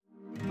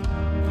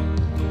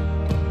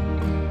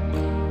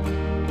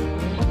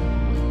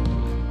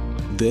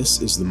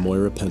This is the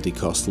Moira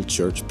Pentecostal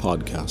Church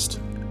podcast,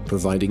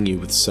 providing you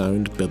with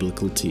sound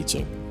biblical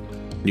teaching.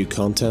 New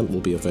content will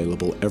be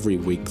available every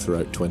week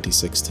throughout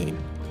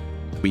 2016.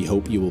 We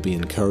hope you will be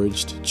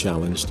encouraged,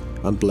 challenged,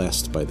 and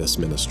blessed by this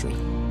ministry.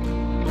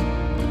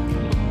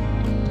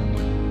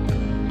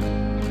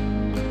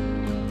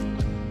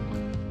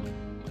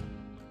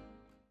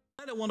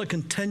 I want to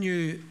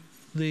continue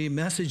the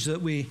message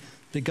that we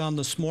began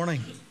this morning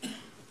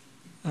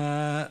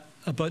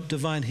about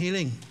divine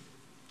healing.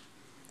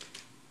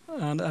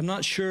 And I'm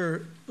not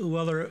sure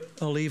whether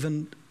I'll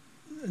even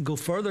go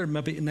further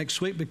maybe next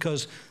week,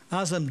 because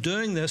as I'm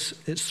doing this,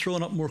 it's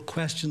throwing up more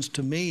questions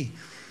to me.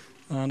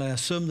 And I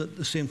assume that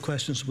the same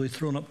questions will be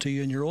thrown up to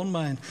you in your own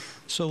mind.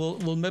 So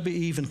we'll maybe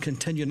even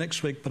continue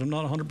next week, but I'm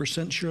not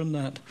 100% sure on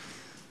that.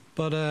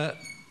 But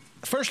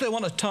firstly, I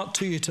want to talk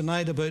to you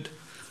tonight about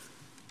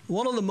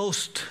one of the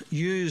most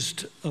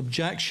used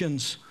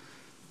objections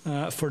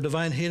for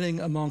divine healing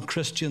among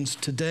Christians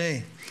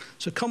today.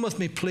 So come with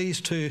me, please,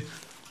 to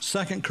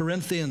 2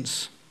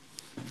 Corinthians.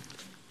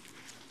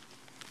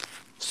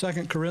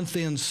 2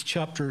 Corinthians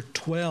chapter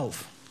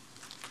 12.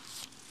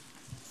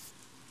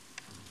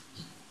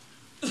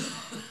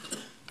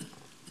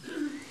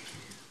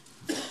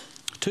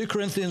 Two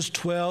Corinthians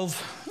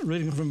 12,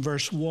 reading from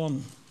verse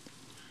 1.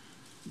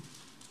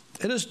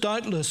 It is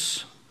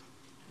doubtless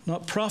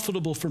not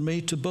profitable for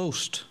me to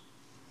boast.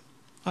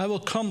 I will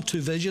come to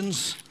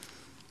visions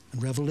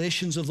and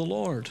revelations of the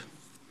Lord.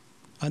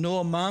 I know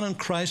a man in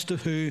Christ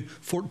who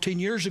 14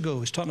 years ago,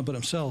 he's talking about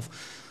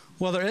himself,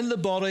 whether in the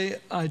body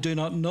I do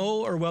not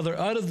know, or whether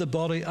out of the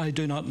body I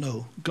do not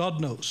know.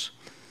 God knows.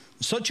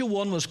 Such a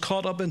one was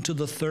caught up into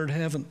the third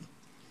heaven.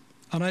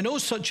 And I know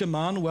such a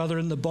man, whether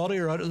in the body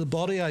or out of the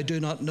body I do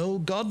not know.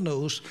 God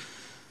knows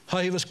how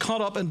he was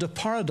caught up into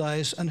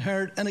paradise and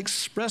heard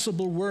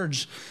inexpressible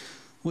words,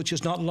 which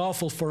is not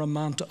lawful for a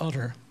man to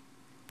utter.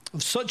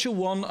 Of such a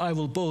one I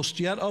will boast,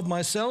 yet of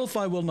myself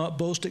I will not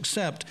boast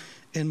except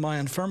in my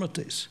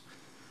infirmities.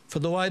 For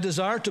though I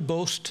desire to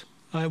boast,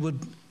 I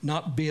would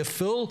not be a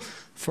fool,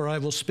 for I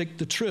will speak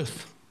the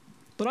truth.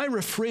 But I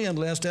refrain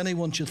lest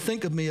anyone should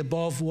think of me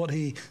above what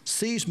he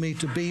sees me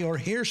to be or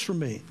hears from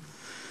me.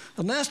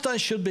 And lest I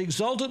should be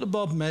exalted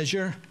above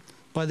measure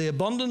by the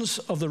abundance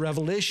of the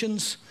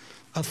revelations,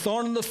 a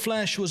thorn in the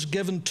flesh was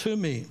given to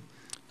me,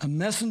 a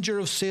messenger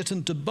of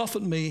Satan to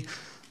buffet me,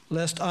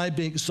 lest I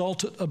be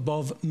exalted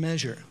above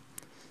measure.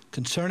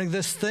 Concerning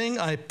this thing,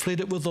 I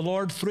pleaded with the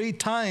Lord 3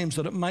 times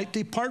that it might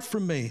depart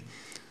from me.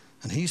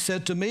 And he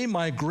said to me,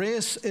 my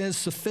grace is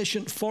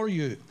sufficient for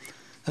you,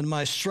 and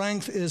my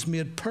strength is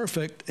made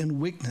perfect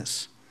in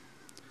weakness.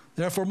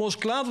 Therefore,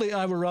 most gladly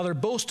I will rather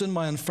boast in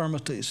my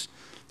infirmities,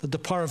 that the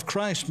power of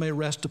Christ may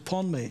rest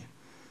upon me.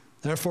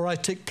 Therefore, I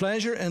take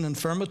pleasure in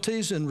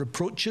infirmities, in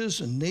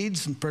reproaches, in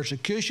needs, in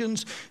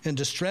persecutions, in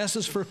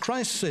distresses for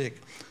Christ's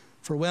sake.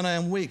 For when I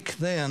am weak,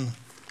 then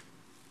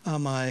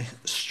am I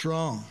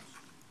strong.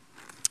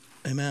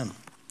 Amen.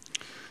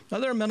 Now,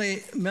 there are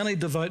many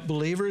devout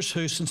believers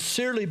who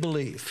sincerely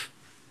believe.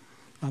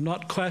 I'm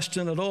not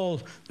questioning at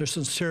all their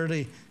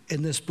sincerity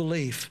in this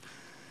belief.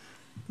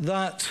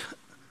 That,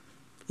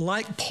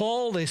 like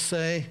Paul, they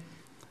say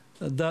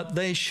that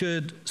they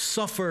should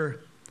suffer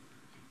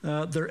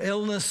their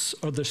illness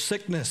or their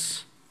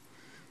sickness,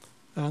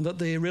 and that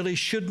they really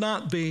should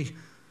not be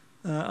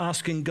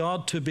asking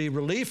God to be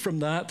relieved from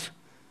that.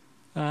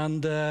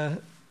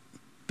 And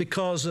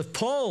because if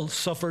Paul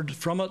suffered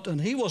from it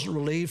and he wasn't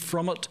relieved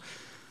from it,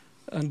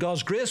 and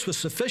God's grace was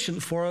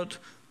sufficient for it,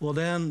 well,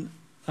 then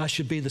I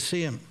should be the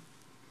same.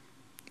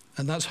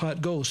 And that's how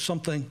it goes,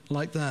 something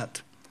like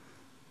that.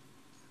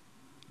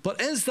 But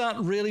is that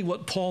really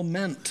what Paul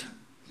meant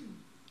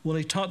when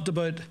he talked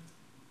about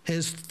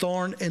his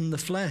thorn in the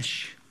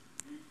flesh?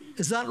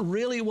 Is that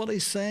really what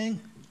he's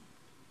saying?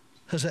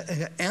 Has it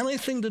got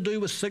anything to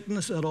do with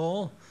sickness at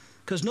all?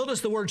 Because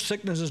notice the word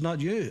sickness is not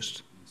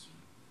used.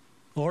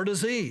 Or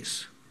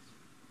disease.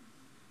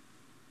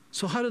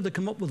 So how did they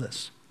come up with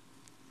this?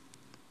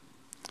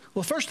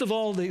 Well, first of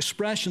all, the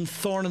expression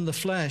thorn in the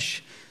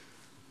flesh,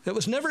 it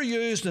was never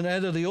used in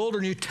either the Old or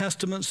New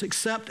Testaments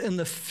except in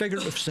the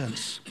figurative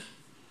sense.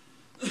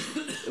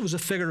 It was a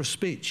figure of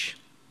speech.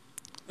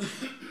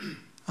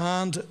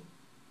 And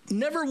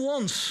never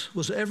once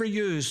was it ever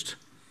used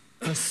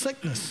as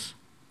sickness.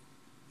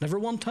 Never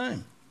one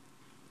time.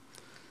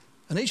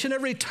 And each and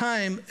every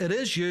time it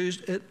is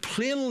used, it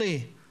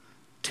plainly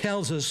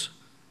tells us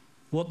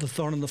what the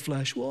thorn in the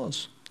flesh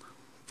was.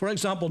 For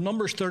example,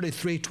 Numbers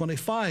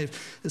 33:25,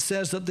 it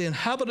says that the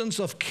inhabitants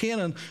of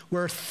Canaan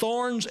were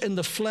thorns in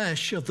the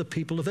flesh of the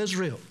people of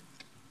Israel.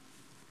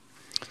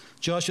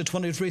 Joshua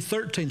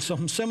 23:13,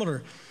 something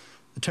similar.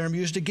 The term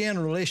used again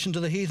in relation to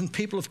the heathen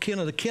people of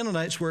Canaan. The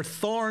Canaanites were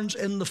thorns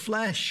in the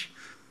flesh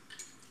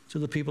to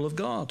the people of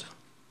God.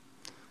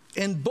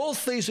 In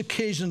both these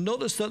occasions,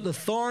 notice that the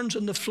thorns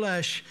in the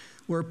flesh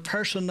were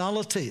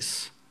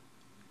personalities.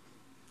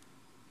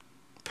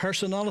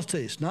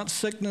 Personalities, not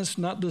sickness,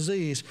 not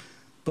disease,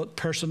 but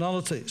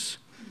personalities.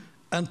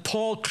 And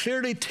Paul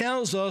clearly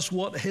tells us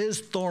what his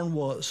thorn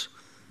was.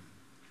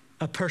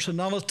 a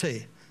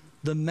personality,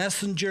 the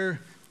messenger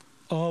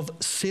of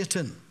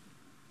Satan.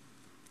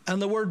 And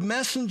the word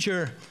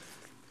messenger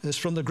is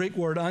from the Greek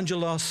word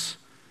angelos,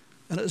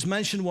 and it is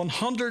mentioned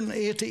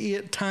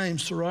 188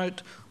 times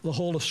throughout the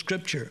whole of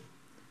Scripture.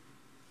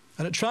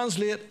 And it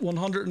translates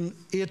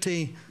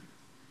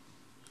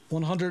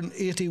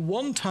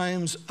 181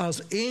 times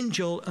as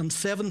angel and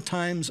 7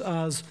 times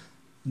as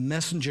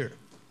messenger.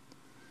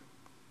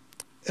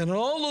 And in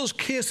all those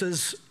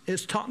cases,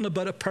 it's talking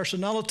about a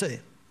personality,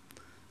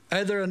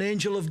 either an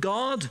angel of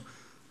God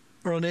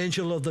or an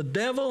angel of the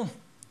devil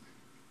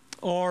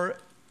or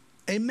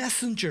a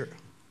messenger,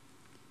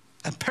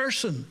 a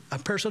person, a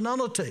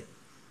personality.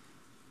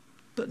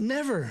 But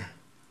never,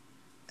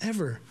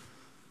 ever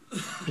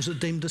was it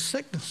deemed a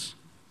sickness.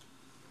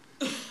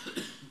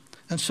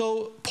 And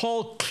so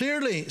Paul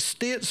clearly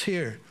states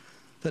here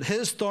that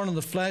his thorn in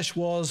the flesh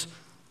was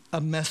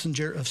a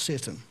messenger of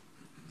Satan.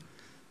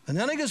 And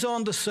then he goes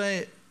on to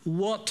say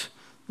what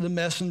the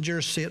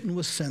messenger Satan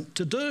was sent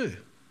to do.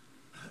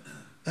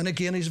 And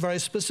again, he's very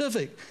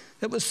specific.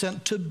 It was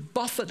sent to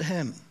buffet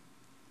him.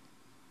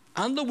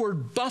 And the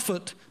word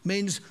buffet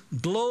means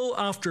blow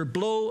after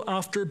blow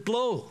after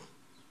blow.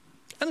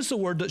 And it's a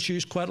word that's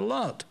used quite a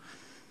lot.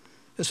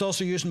 It's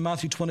also used in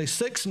Matthew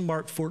 26 and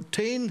Mark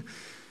 14.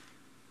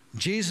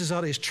 Jesus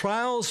at his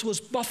trials was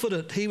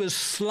buffeted. He was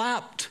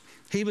slapped.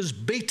 He was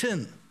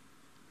beaten.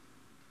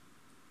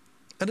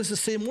 And it's the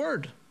same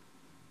word,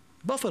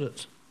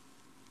 buffeted.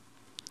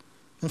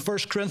 In 1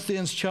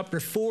 Corinthians chapter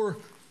 4,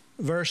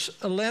 verse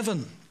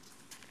 11,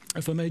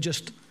 if I may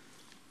just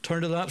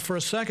turn to that for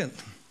a second.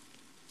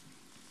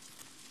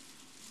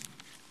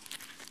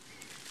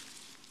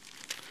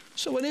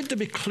 So we need to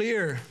be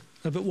clear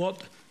about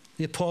what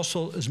the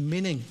apostle is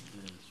meaning,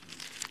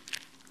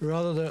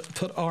 rather than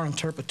put our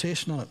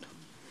interpretation on it.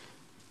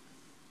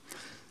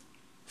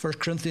 1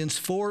 Corinthians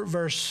 4,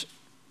 verse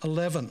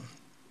 11.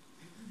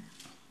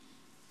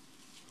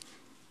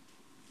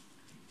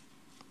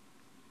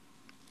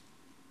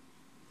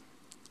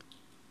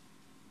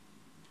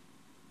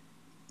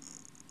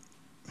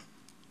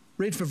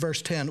 Read from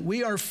verse 10.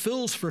 We are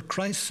fools for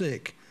Christ's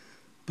sake,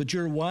 but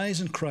you're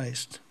wise in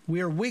Christ. We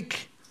are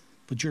weak,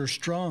 but you're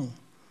strong.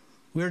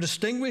 We are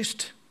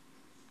distinguished.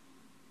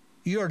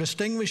 You are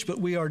distinguished, but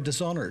we are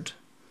dishonored.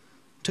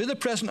 To the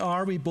present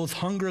hour we both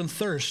hunger and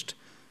thirst,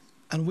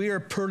 and we are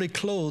poorly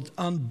clothed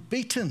and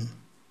beaten,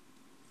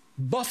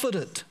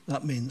 buffeted,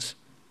 that means,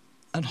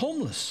 and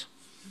homeless.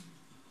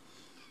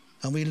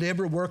 And we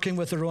labor working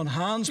with our own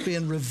hands,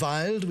 being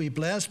reviled, we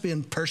bless,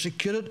 being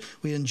persecuted,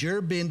 we endure,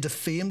 being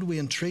defamed, we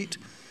entreat.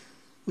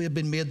 We have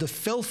been made the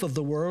filth of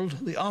the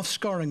world, the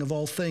offscouring of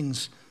all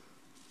things,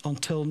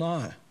 until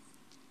now.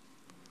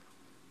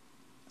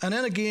 And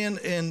then again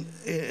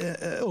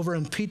over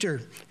in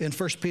Peter, in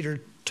 1 Peter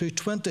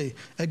 2:20,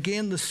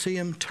 again the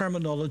same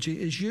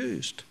terminology is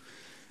used.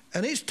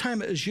 And each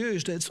time it is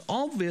used, it's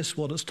obvious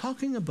what it's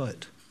talking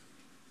about.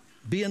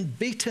 Being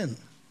beaten,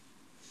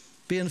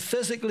 being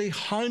physically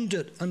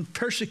hounded and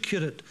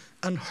persecuted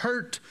and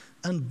hurt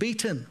and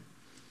beaten,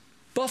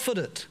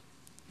 buffeted.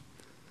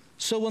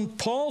 So when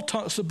Paul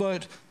talks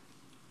about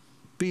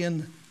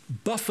being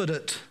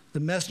buffeted, the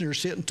messenger of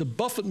Satan, to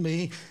buffet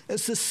me,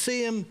 it's the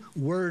same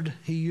word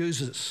he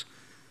uses,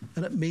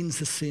 and it means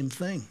the same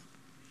thing.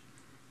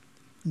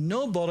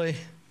 Nobody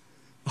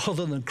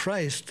other than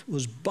Christ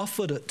was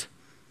buffeted,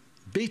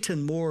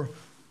 beaten more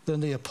than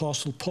the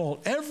Apostle Paul.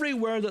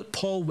 Everywhere that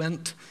Paul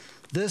went,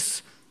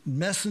 this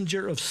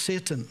messenger of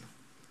Satan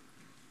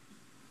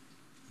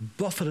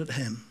buffeted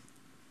him.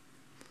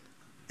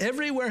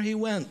 Everywhere he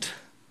went,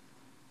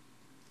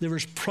 there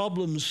was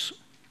problems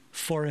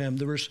for him.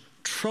 There was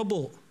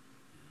trouble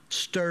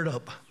stirred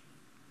up.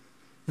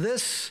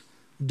 This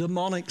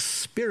demonic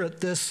spirit,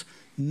 this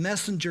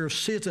messenger of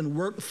Satan,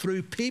 worked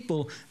through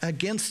people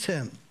against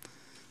him.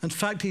 In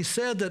fact, he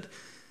said that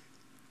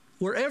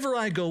wherever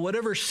I go,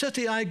 whatever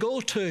city I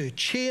go to,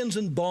 chains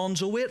and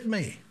bonds await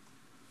me.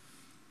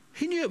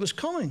 He knew it was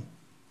coming.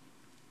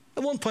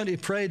 At one point he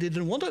prayed he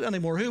didn't want it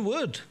anymore. Who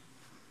would?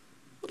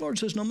 The Lord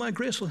says, no, my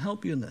grace will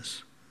help you in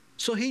this.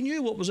 So he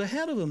knew what was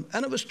ahead of him.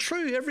 And it was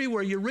true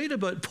everywhere you read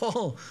about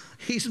Paul.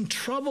 He's in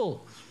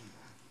trouble.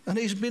 And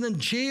he's been in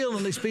jail,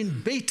 and he's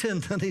been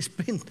beaten, and he's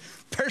been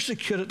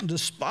persecuted and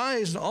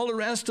despised, and all the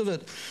rest of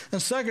it. In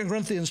 2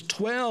 Corinthians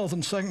 12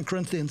 and 2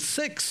 Corinthians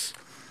 6,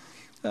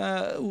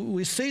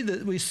 we see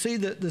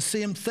the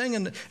same thing,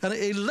 and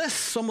he lists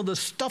some of the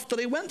stuff that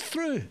he went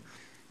through.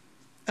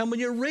 And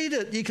when you read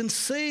it, you can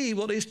see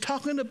what he's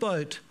talking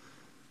about,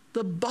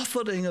 the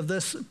buffeting of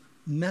this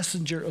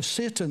messenger of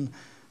Satan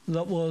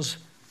that was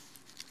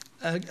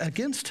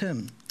against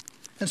him.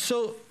 And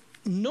so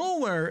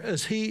nowhere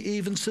is he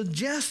even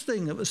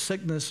suggesting it was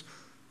sickness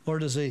or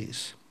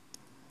disease.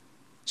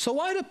 So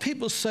why do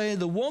people say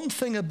the one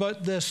thing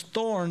about this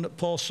thorn that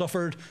Paul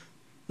suffered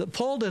that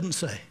Paul didn't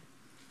say?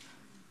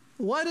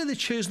 Why did they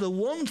choose the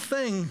one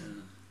thing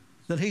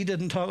that he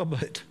didn't talk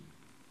about?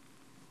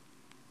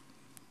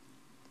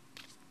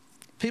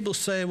 People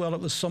say, well,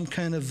 it was some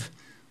kind of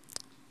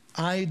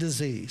eye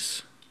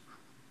disease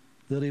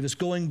that he was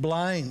going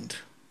blind,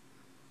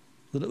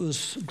 that it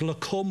was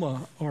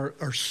glaucoma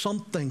or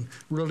something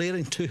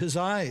relating to his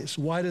eyes.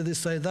 Why did they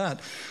say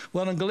that?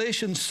 Well, in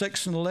Galatians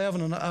 6 and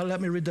 11, and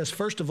let me read this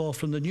first of all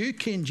from the New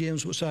King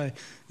James, which I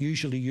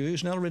usually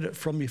use, and I'll read it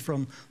from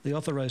the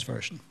Authorized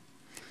Version.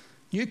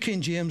 New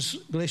King James,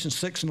 Galatians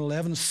 6 and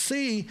 11,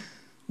 see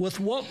with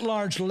what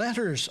large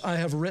letters I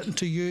have written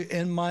to you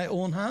in my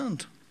own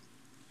hand.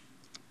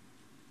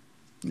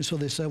 And so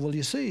they said, well,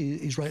 you see,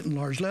 he's writing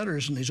large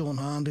letters in his own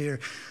hand here.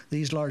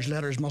 These large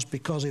letters must be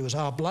because he was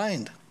half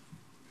blind.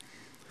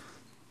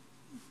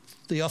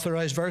 The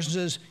Authorized Version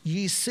says,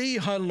 ye see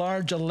how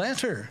large a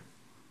letter.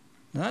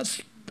 Now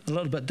that's a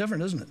little bit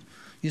different, isn't it?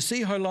 You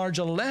see how large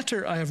a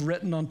letter I have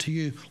written unto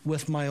you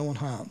with my own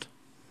hand.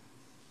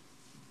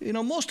 You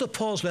know, most of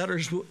Paul's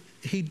letters,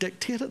 he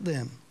dictated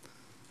them,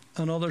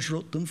 and others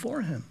wrote them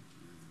for him.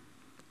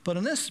 But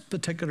in this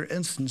particular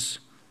instance,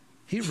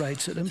 he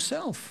writes it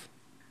himself.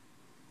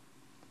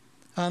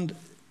 And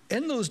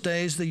in those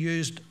days, they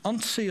used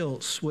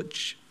uncials,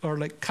 which are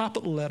like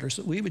capital letters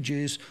that we would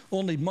use,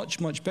 only much,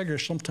 much bigger,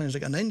 sometimes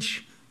like an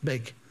inch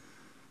big.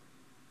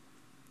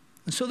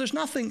 And so there's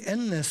nothing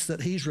in this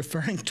that he's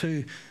referring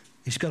to.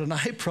 He's got an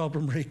eye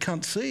problem where he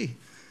can't see.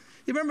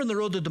 You remember on the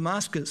road to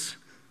Damascus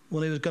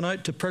when he was going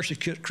out to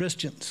persecute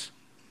Christians?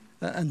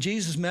 And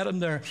Jesus met him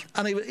there,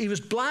 and he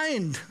was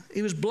blind.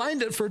 He was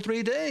blinded for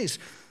 3 days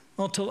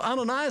until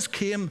Ananias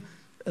came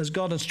as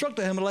God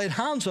instructed him and laid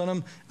hands on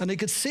him, and he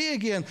could see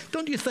again.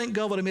 Don't you think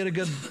God would have made a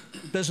good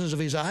business of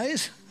his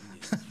eyes?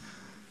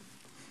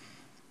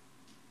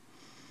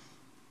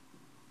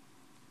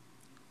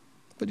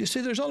 But you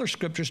see, there's other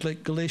scriptures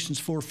like Galatians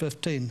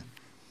 4:15.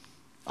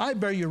 I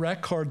bear you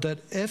record that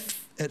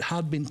if it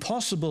had been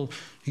possible,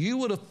 you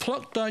would have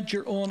plucked out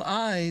your own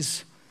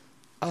eyes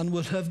and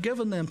would have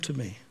given them to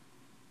me.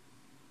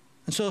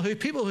 And so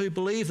people who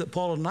believe that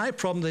Paul had an eye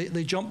problem,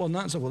 they jump on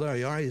that and say, well, there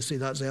you are. You see,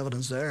 that's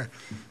evidence there.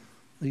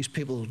 These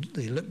people,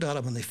 they looked at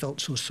him and they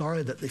felt so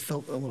sorry that they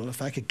felt, oh, well,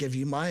 if I could give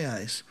you my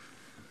eyes.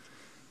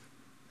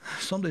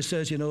 Somebody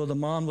says, you know, the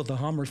man with the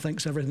hammer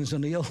thinks everything's a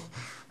nail.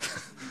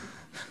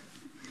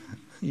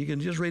 You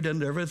can just read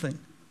into everything.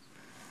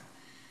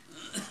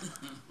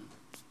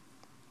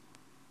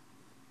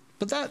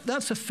 But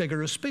that's a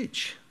figure of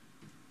speech.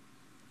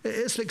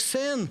 It's like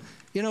saying,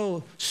 you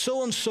know,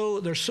 so-and-so,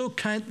 they're so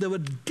kind, they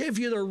would give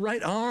you their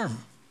right arm.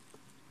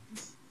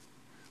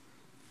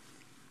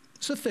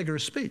 It's a figure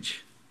of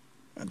speech.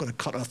 I'm going to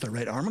cut off their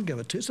right arm and give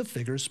it to you. It's a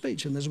figure of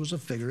speech, and this was a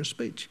figure of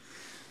speech.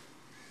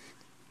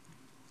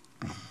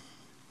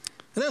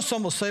 And then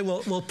some will say,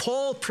 well,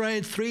 Paul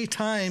prayed 3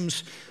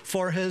 times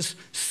for his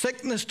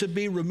sickness to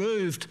be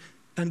removed,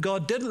 and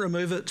God didn't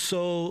remove it,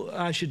 so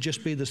I should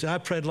just be the same. I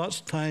prayed lots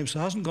of times, it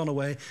hasn't gone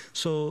away,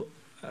 so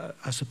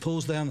I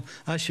suppose then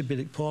I should be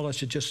like Paul. I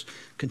should just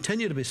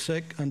continue to be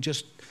sick, and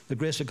just the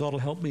grace of God will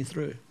help me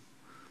through.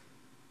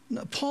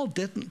 No, Paul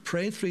didn't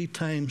pray 3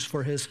 times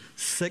for his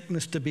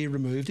sickness to be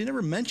removed. He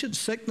never mentioned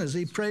sickness.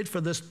 He prayed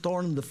for this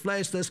thorn in the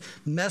flesh, this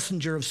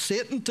messenger of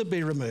Satan to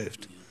be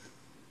removed.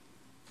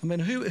 I mean,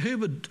 who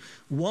would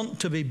want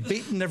to be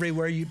beaten every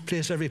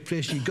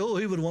place you go?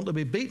 Who would want to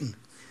be beaten?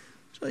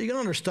 So you can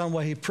understand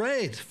why he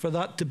prayed for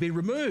that to be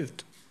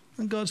removed.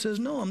 And God says,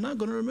 no, I'm not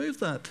going to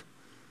remove that.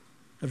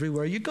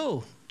 Everywhere you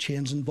go,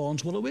 chains and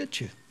bonds will await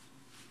you.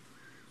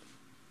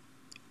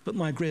 But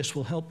my grace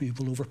will help you,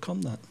 will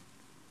overcome that.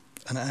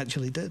 And it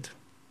actually did.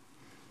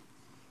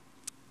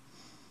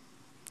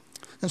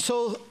 And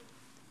so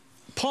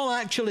Paul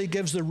actually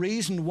gives the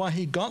reason why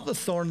he got the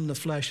thorn in the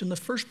flesh in the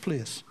first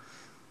place.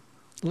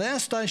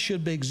 Lest I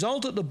should be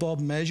exalted above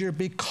measure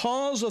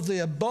because of the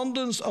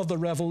abundance of the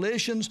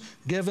revelations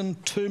given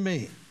to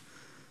me.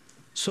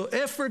 So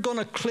if we're going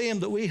to claim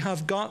that we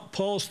have got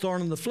Paul's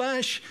thorn in the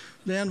flesh,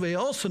 then we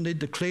also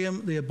need to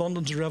claim the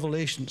abundance of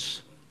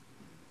revelations.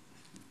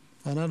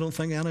 And I don't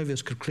think any of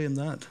us could claim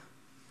that.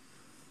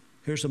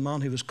 Here's a man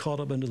who was caught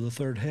up into the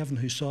third heaven,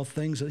 who saw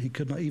things that he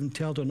could not even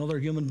tell to another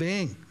human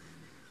being.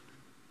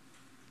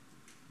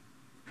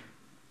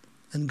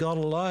 And God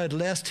allowed,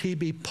 lest he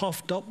be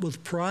puffed up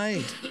with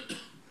pride.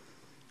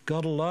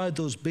 God allowed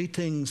those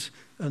beatings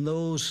and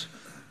those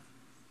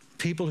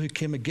people who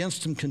came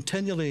against him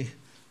continually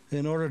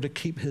in order to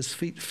keep his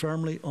feet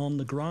firmly on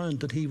the ground,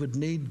 that he would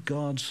need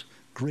God's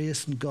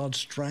grace and God's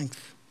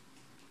strength.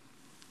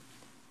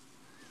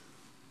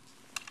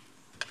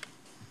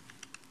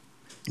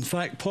 In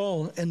fact,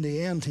 Paul, in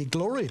the end, he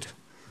gloried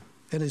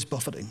in his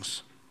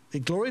buffetings. He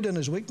gloried in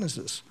his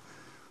weaknesses.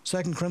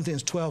 2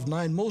 Corinthians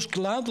 12:9, most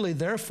gladly,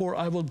 therefore,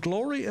 I will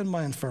glory in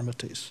my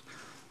infirmities.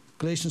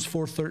 Galatians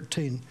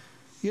 4:13,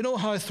 you know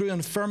how through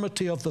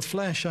infirmity of the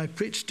flesh I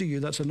preached to you.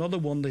 That's another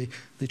one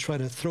they try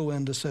to throw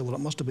in to say, well, it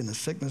must have been a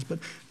sickness. But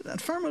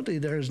infirmity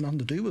there has nothing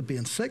to do with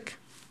being sick.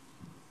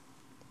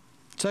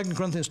 2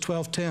 Corinthians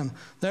 12:10,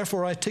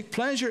 therefore I take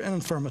pleasure in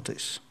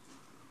infirmities.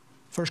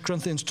 1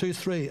 Corinthians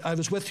 2:3, I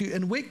was with you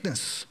in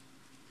weakness.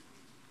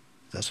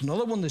 That's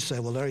another one they say,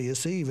 well, there you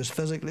see, he was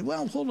physically,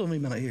 well, hold on a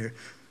minute here.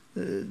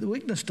 The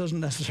weakness doesn't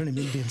necessarily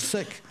mean being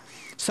sick.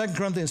 2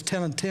 Corinthians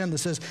 10:10 that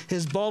says,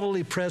 his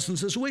bodily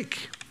presence is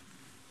weak.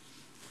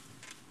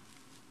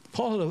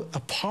 Paul had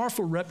a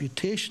powerful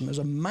reputation as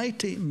a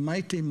mighty,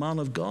 mighty man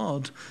of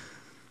God.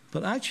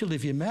 But actually,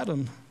 if you met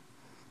him,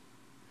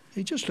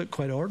 he just looked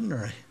quite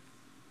ordinary.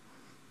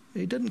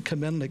 He didn't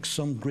come in like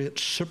some great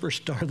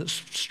superstar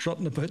that's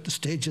strutting about the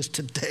stages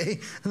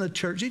today in the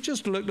church. He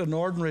just looked an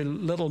ordinary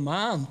little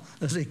man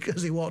as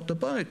he walked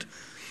about.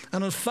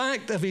 And in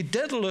fact, if he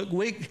did look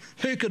weak,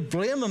 who could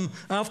blame him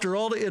after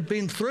all that he had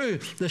been through?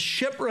 The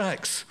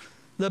shipwrecks,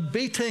 the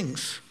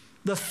beatings,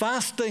 the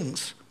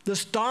fastings, the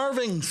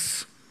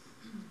starvings,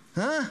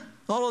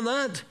 all of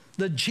that,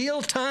 the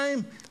jail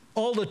time,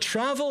 all the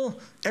travel,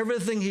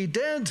 everything he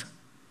did.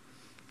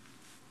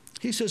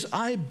 He says,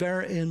 I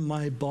bear in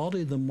my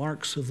body the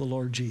marks of the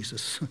Lord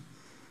Jesus.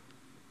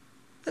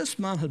 This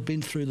man had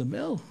been through the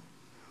mill.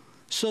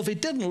 So if he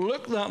didn't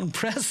look that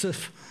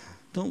impressive,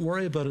 don't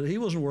worry about it. He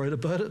wasn't worried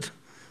about it.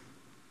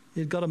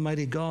 He'd got a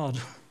mighty God.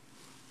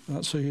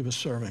 That's who he was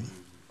serving.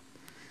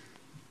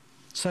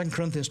 2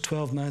 Corinthians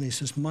 12:9, he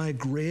says, my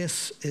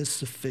grace is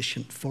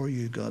sufficient for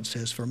you, God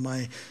says, for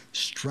my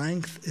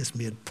strength is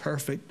made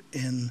perfect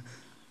in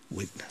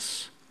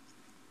weakness.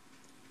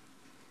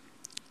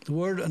 The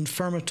word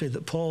infirmity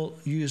that Paul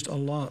used a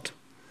lot.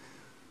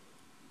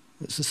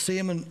 It's the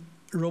same in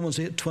Romans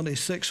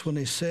 8:26 when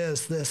he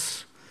says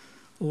this,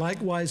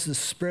 likewise the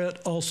Spirit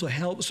also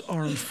helps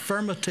our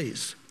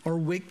infirmities or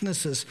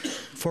weaknesses,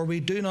 for we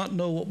do not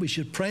know what we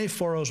should pray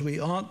for as we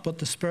ought, but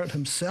the Spirit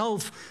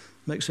himself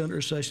makes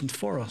intercession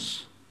for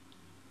us.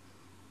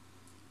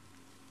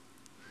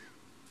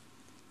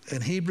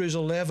 In Hebrews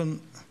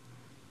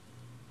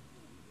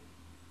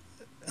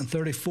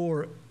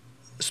 11:34,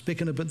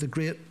 speaking about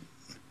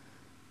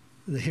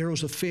the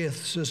heroes of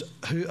faith, says,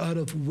 who out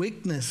of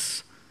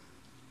weakness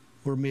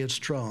were made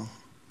strong.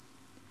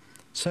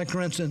 2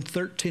 Corinthians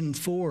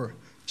 13:4,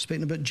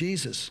 speaking about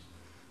Jesus,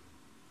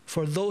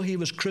 for though he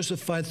was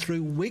crucified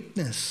through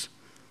weakness,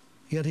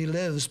 yet he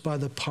lives by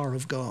the power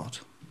of God.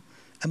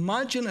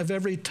 Imagine if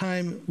every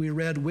time we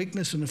read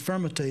weakness and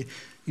infirmity,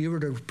 you were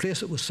to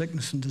replace it with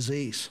sickness and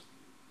disease.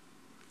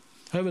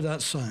 How would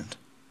that sound?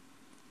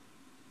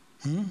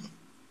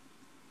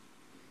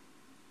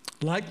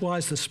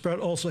 Likewise, the Spirit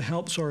also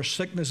helps our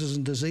sicknesses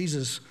and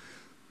diseases,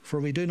 for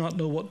we do not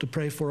know what to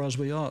pray for as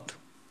we ought.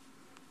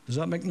 Does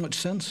that make much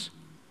sense?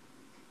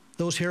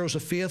 Those heroes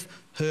of faith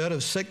who out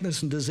of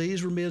sickness and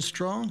disease were made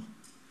strong?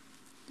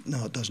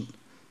 No, it doesn't.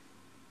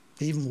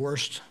 Even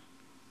worse,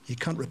 you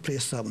can't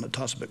replace that when it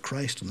talks about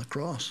Christ and the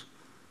cross.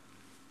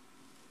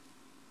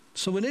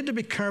 So we need to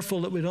be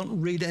careful that we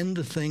don't read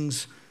into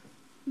things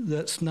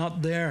that's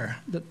not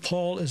there, that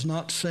Paul is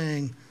not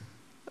saying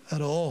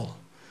at all.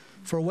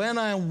 For when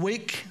I am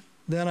weak,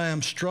 then I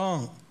am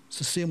strong. It's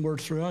the same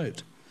word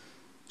throughout.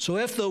 So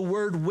if the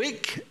word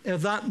weak,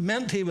 if that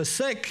meant he was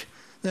sick,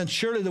 then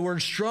surely the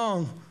word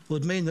strong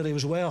would mean that he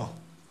was well.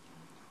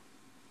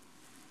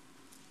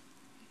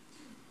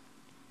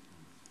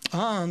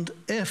 And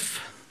if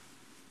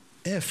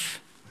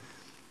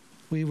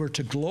we were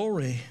to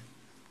glory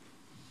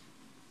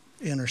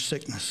in our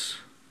sickness,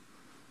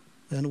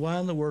 then why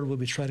in the world would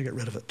we try to get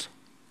rid of it?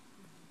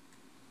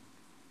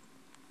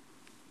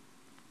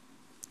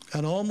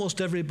 And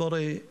almost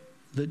everybody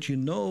that you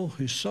know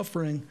who's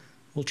suffering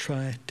will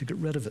try to get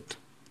rid of it.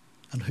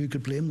 And who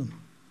could blame them?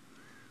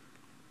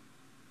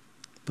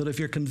 But if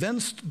you're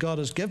convinced God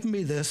has given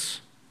me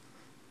this,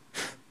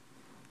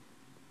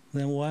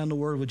 then why in the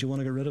world would you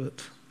want to get rid of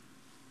it?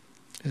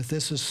 If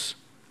this is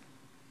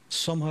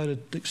somehow,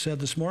 like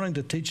said this morning,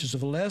 to teach us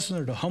of a lesson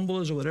or to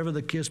humble us or whatever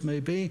the case may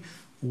be,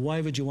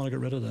 why would you want to get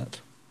rid of that?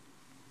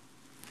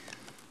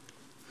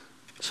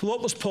 So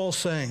what was Paul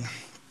saying?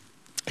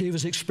 He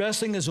was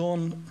expressing his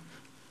own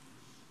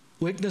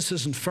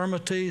weaknesses,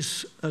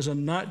 infirmities as a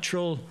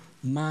natural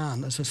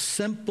man, as a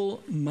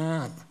simple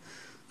man.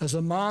 As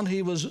a man,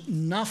 he was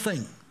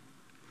nothing.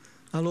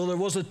 Although there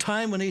was a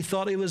time when he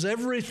thought he was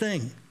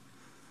everything.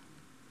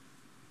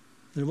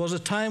 There was a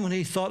time when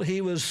he thought he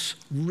was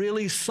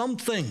really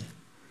something.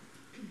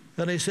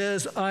 And he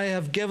says, I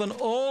have given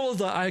all of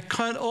that, I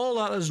count all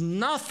that as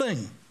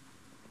nothing,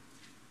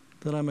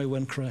 that I may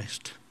win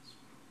Christ.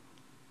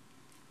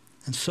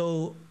 And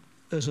so,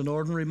 as an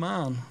ordinary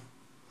man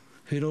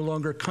who no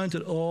longer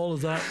counted all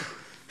of that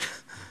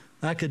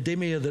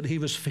academia that he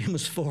was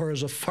famous for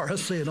as a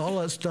Pharisee and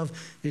all that stuff,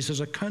 he says,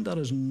 I count that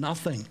as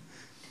nothing.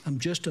 I'm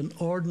just an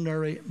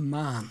ordinary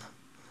man.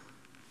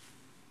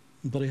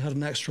 But he had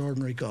an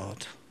extraordinary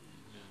God.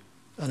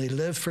 And he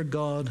lived for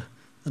God,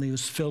 and he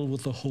was filled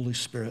with the Holy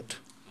Spirit.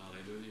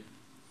 Hallelujah.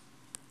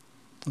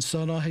 And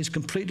so now he's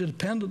completely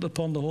dependent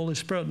upon the Holy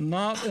Spirit,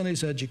 not in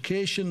his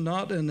education,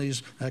 not in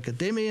his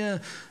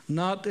academia,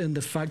 not in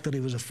the fact that he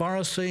was a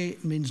Pharisee.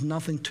 It means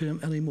nothing to him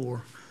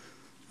anymore.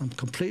 I'm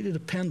completely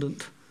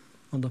dependent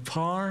on the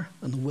power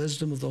and the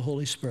wisdom of the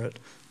Holy Spirit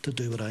to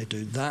do what I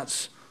do.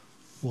 That's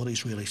what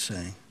he's really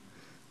saying.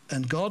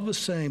 And God was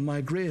saying,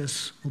 my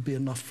grace will be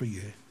enough for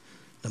you.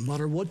 No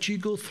matter what you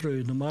go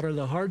through, no matter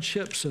the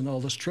hardships and all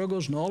the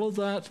struggles and all of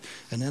that,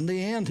 and in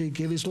the end, he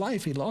gave his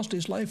life. He lost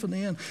his life in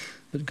the end.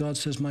 But God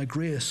says, my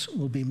grace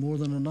will be more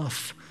than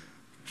enough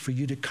for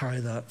you to carry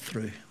that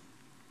through.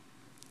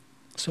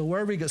 So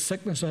wherever we get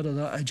sickness out of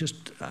that,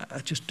 I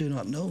just do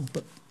not know.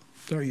 But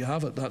there you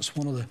have it. That's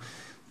one of the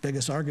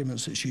biggest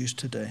arguments that's used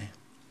today.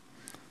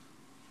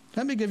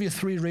 Let me give you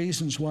 3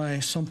 reasons why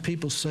some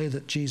people say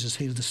that Jesus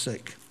healed the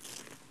sick.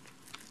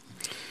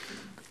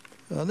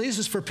 This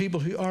is for people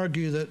who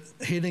argue that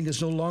healing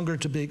is no longer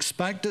to be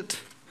expected.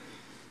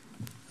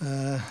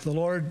 The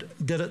Lord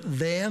did it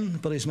then,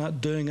 but he's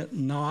not doing it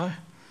now.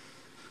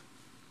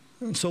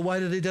 And so why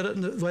did he do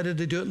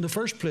it in the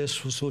first place?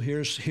 So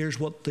here's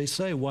what they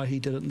say, why he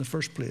did it in the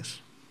first place.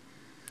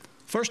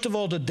 First of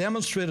all, to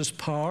demonstrate his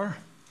power.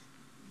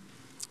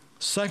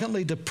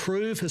 Secondly, to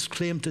prove his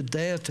claim to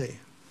deity.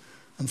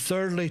 And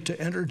thirdly,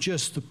 to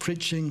introduce the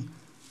preaching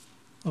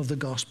of the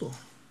gospel.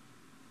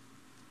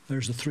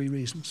 There's the 3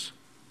 reasons.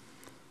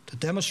 To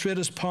demonstrate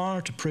his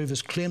power, to prove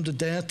his claim to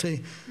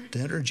deity, to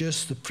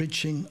introduce the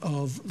preaching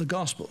of the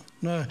gospel.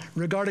 Now,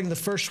 regarding the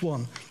first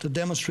one, to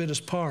demonstrate his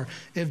power,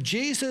 if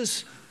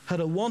Jesus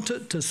had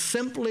wanted to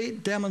simply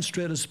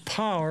demonstrate his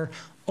power,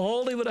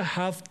 all he would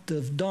have to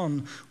have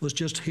done was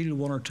just heal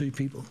 1 or 2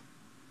 people.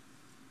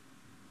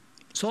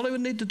 That's all he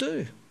would need to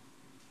do.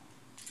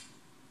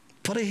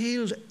 But he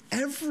healed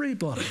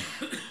everybody.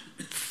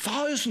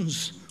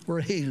 Thousands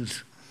were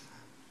healed.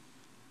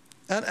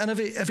 And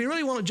if he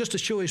really wanted just to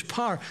show his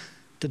power,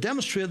 to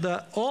demonstrate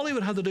that, all he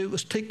would have to do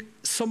was take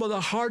some of the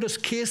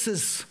hardest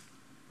cases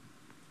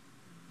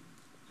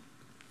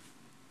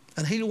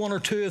and heal 1 or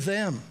 2 of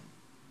them.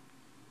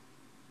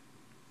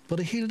 But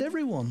he healed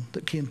everyone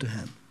that came to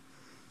him.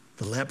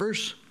 The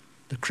lepers,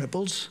 the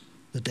cripples,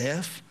 the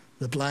deaf,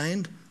 the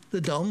blind,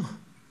 the dumb,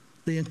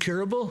 the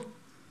incurable.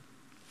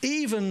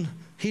 Even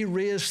he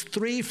raised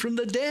 3 from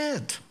the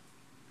dead.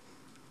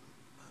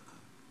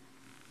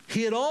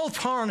 He had all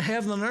power in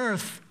heaven and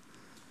earth.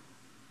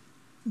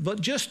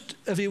 But just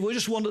if he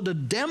just wanted to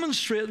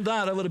demonstrate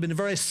that, it would have been a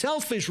very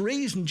selfish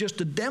reason just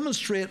to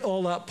demonstrate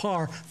all that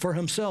power for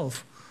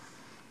himself.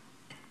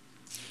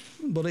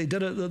 But he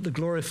did it that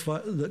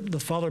the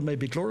Father may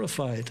be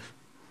glorified.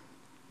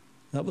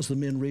 That was the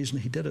main reason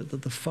he did it,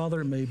 that the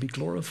Father may be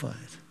glorified.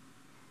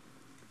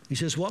 He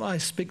says, what I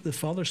speak, the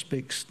Father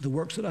speaks. The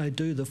works that I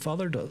do, the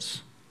Father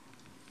does.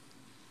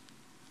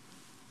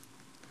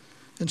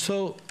 And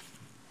so,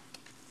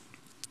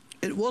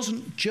 it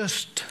wasn't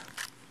just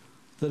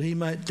that he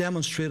might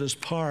demonstrate his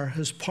power.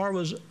 His power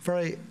was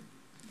very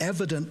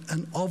evident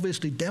and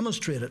obviously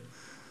demonstrated.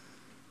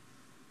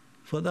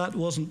 But that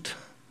wasn't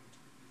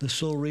the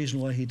sole reason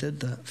why he did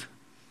that.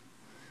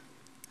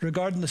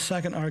 Regarding the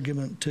second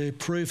argument, to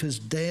prove his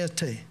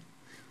deity.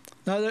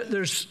 Now,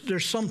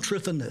 there's some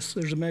truth in this.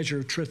 There's a measure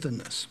of truth in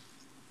this.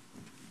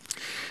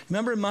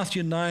 Remember in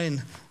Matthew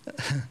 9,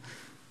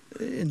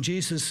 in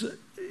Jesus,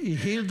 he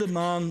healed the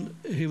man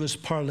who was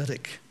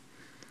paralytic.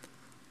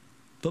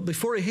 But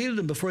before he healed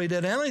him, before he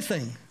did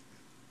anything,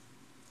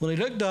 when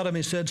he looked at him,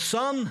 he said,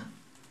 son,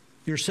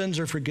 your sins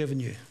are forgiven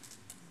you.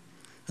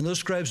 And those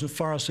scribes and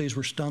Pharisees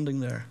were standing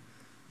there.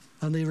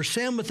 And they were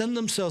saying within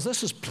themselves,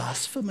 this is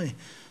blasphemy.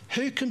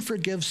 Who can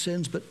forgive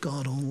sins but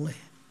God only?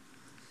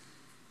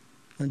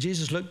 And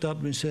Jesus looked at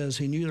them and says,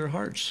 he knew their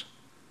hearts.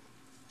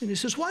 And he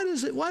says, why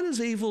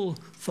does evil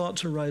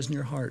thoughts arise in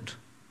your heart?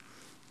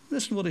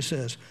 Listen to what he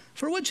says.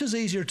 For which is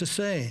easier to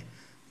say,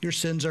 your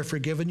sins are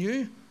forgiven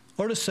you,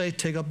 or to say,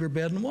 take up your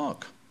bed and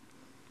walk?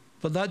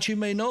 But that you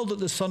may know that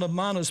the Son of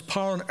Man has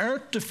power on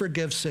earth to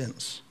forgive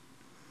sins.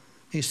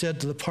 He said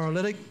to the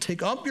paralytic,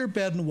 take up your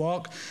bed and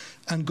walk,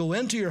 and go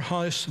into your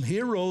house. And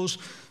he arose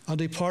and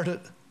departed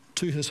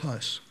to his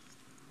house.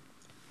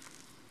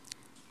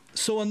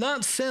 So in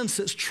that sense,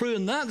 it's true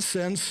in that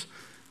sense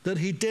that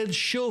he did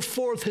show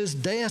forth his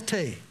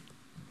deity,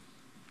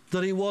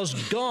 that he was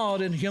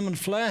God in human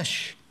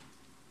flesh.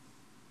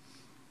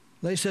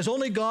 He says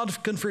only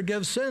God can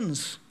forgive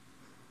sins,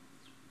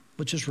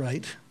 which is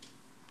right.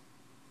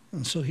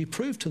 And so he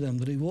proved to them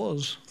that he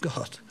was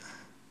God.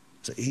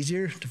 Is it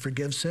easier to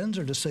forgive sins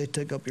or to say,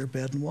 take up your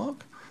bed and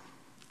walk?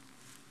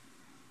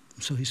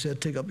 So he said,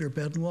 take up your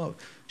bed and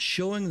walk,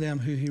 showing them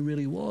who he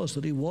really was,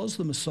 that he was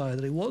the Messiah,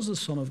 that he was the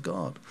Son of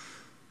God,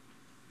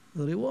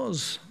 that he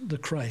was the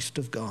Christ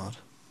of God.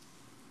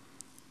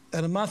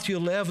 And in Matthew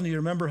 11, you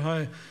remember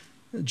how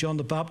John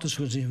the Baptist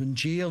was in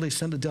jail. He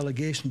sent a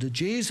delegation to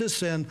Jesus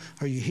saying,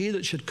 are you he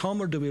that should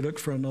come, or do we look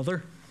for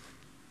another?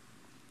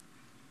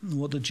 And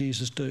what did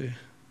Jesus do?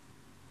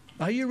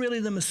 Are you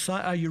really the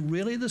Messiah? Are you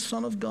really the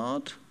Son of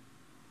God?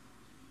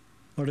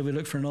 Or do we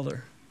look for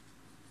another?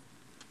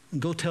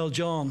 And go tell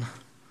John.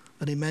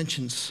 And he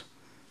mentions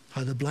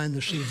how the blind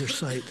receive their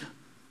sight,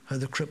 how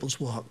the cripples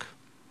walk,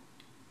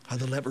 how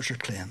the lepers are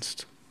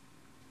cleansed.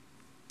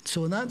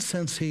 So in that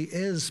sense, he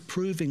is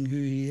proving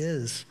who he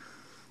is,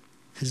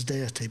 his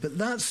deity. But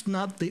that's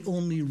not the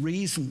only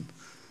reason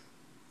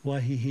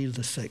why he healed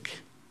the sick.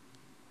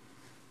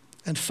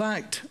 In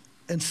fact,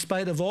 in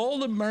spite of all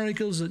the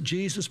miracles that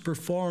Jesus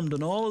performed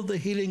and all of the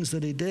healings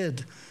that he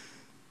did,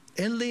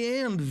 in the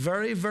end,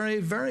 very, very,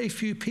 very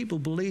few people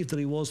believed that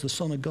he was the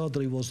Son of God,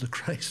 that he was the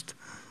Christ.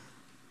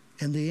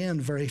 In the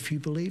end, very few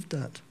believed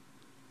that.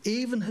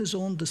 Even his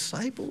own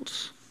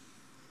disciples.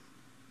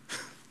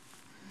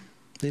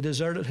 They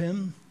deserted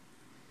him.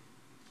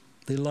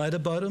 They lied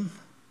about him.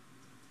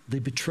 They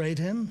betrayed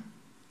him.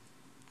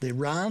 They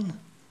ran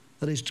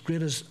at his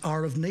greatest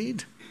hour of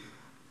need.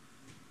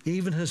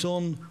 Even his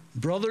own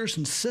brothers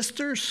and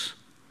sisters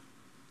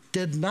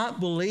did not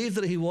believe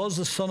that he was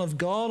the Son of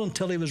God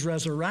until he was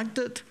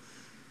resurrected.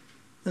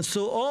 And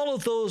so all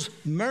of those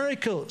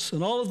miracles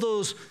and all of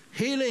those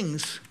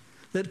healings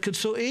that could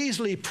so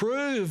easily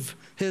prove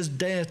his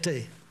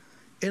deity,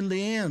 in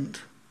the end,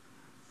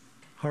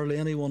 hardly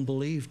anyone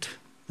believed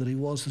that he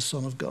was the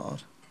Son of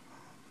God.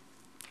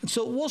 And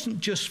so it wasn't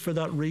just for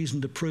that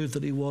reason to prove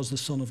that he was the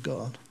Son of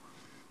God.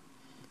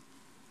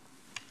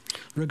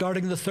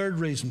 Regarding the third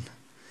reason,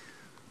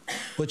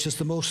 which is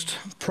the most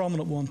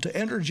prominent one, to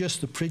introduce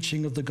the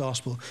preaching of the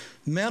gospel.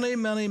 Many,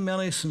 many,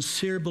 many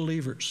sincere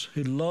believers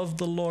who loved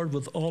the Lord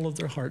with all of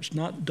their hearts,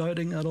 not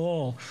doubting at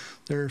all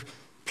their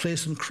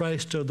place in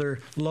Christ or their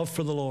love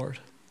for the Lord.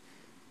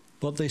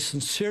 But they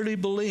sincerely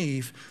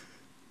believe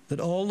that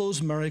all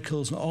those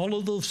miracles and all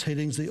of those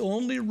healings, the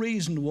only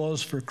reason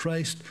was for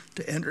Christ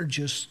to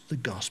introduce the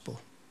gospel.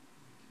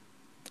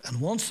 And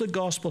once the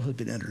gospel had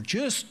been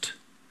introduced,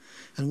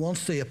 and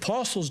once the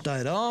apostles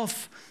died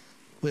off,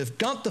 we've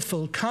got the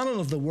full canon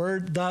of the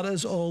word. That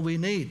is all we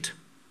need.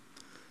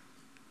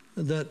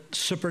 That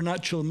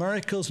supernatural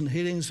miracles and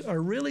healings are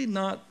really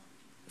not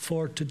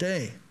for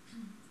today.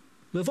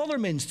 We have other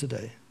means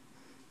today.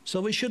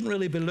 So we shouldn't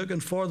really be looking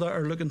for that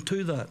or looking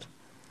to that.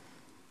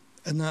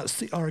 And that's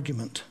the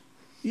argument.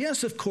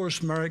 Yes, of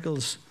course,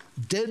 miracles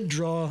did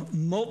draw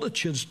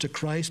multitudes to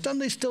Christ,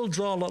 and they still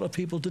draw a lot of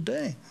people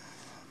today.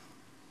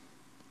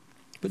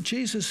 But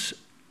Jesus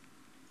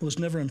was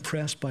never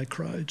impressed by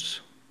crowds.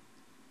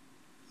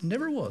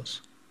 Never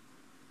was.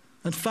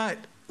 In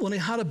fact, when he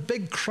had a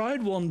big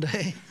crowd one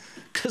day,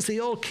 because they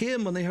all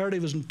came when they heard he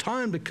was in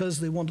town because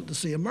they wanted to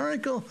see a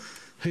miracle.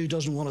 Who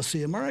doesn't want to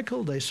see a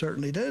miracle? They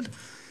certainly did.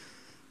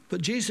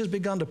 But Jesus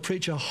began to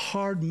preach a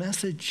hard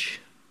message,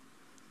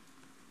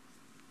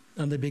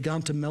 and they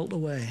began to melt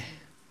away,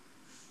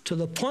 to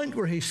the point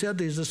where he said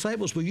to his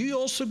disciples, will you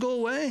also go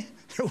away?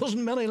 There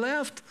wasn't many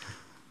left.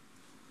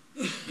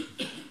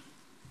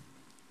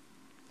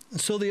 And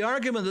so the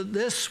argument that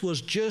this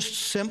was just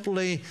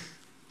simply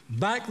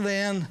back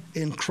then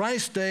in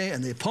Christ's day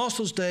and the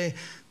apostles' day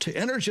to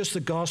introduce the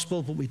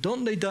gospel, but we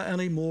don't need that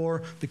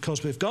anymore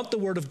because we've got the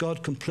word of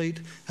God complete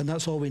and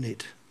that's all we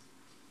need.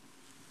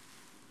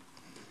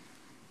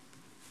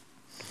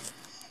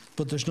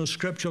 But there's no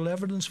scriptural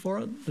evidence for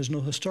it. There's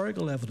no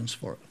historical evidence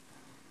for it.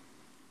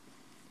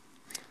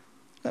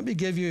 Let me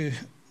give you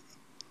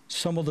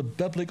some of the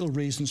biblical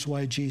reasons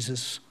why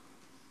Jesus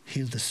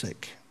healed the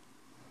sick.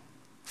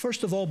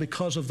 First of all,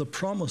 because of the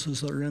promises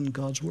that are in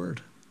God's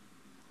word.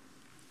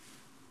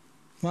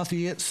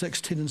 Matthew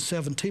 8:16 and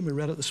 17, we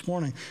read it this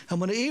morning. And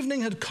when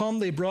evening had come,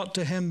 they brought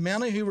to him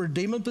many who were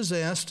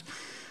demon-possessed,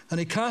 and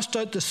he cast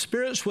out the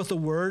spirits with a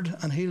word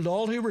and healed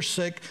all who were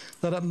sick,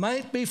 that it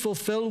might be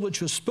fulfilled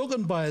which was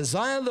spoken by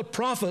Isaiah the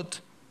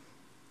prophet,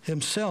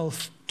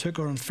 himself took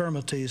our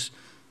infirmities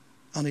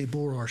and he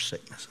bore our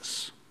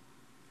sicknesses.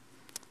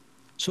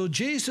 So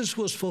Jesus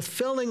was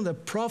fulfilling the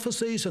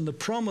prophecies and the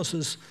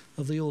promises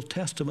of the Old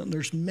Testament. And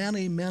there's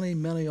many, many,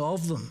 many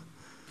of them.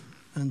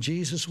 And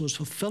Jesus was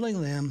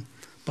fulfilling them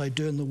by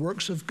doing the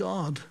works of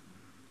God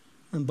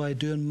and by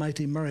doing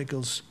mighty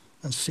miracles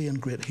and seeing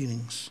great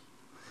healings.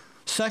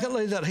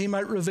 Secondly, that he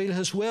might reveal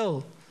his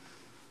will.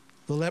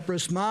 The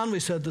leprous man, we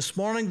said this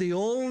morning, the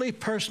only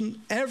person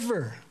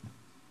ever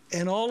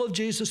in all of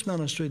Jesus'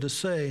 ministry to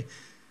say,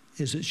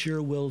 is it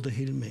your will to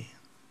heal me?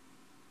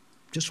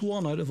 Just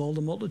one out of all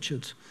the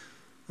multitudes.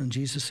 And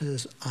Jesus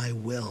says, I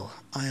will.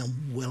 I am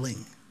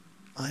willing.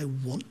 I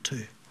want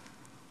to.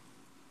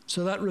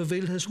 So that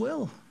revealed his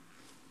will.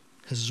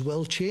 Has his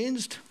will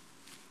changed?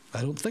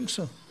 I don't think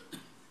so.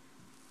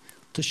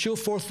 To show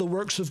forth the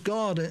works of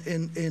God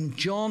in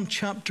John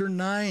chapter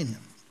 9.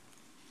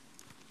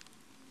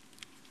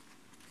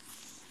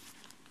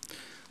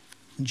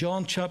 In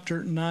John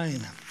chapter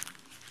 9.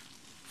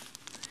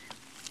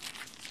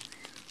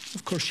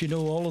 Of course, you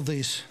know all of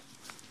these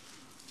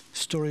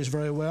stories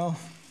very well.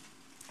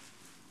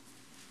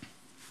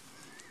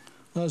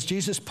 As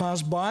Jesus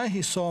passed by,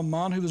 he saw a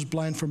man who was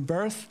blind from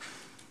birth.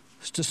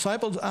 His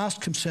disciples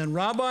asked him, saying,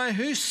 Rabbi,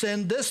 who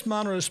sinned, this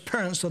man or his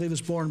parents, that he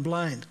was born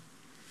blind?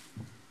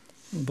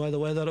 And by the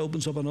way, that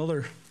opens up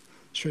another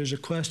series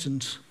of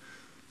questions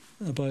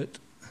about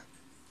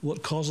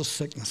what causes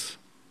sickness.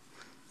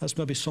 That's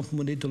maybe something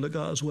we need to look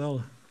at as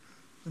well,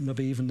 and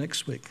maybe even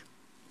next week.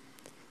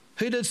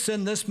 Who did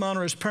sin, this man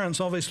or his parents?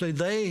 Obviously,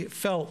 they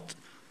felt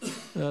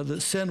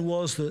that sin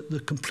was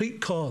the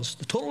complete cause,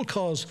 the total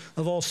cause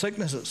of all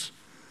sicknesses.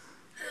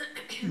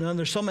 And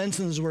there's some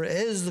instances where it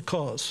is the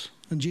cause,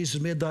 and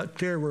Jesus made that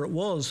clear where it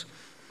was.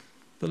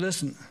 But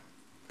listen,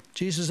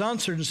 Jesus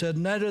answered and said,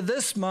 neither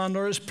this man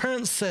nor his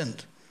parents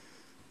sinned.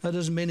 That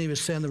doesn't mean he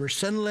was saying they were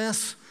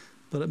sinless,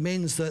 but it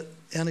means that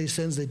any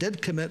sins they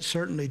did commit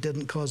certainly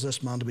didn't cause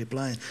this man to be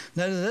blind.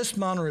 Neither this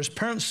man nor his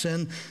parents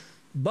sinned,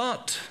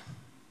 but,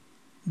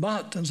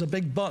 and it's a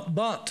big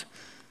but,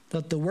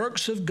 that the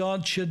works of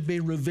God should be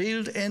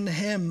revealed in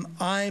him.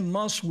 I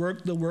must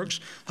work the works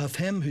of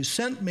him who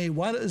sent me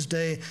while it is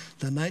day.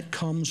 The night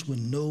comes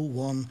when no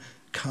one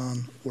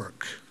can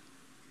work.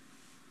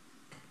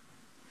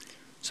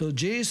 So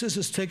Jesus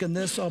has taken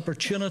this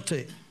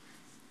opportunity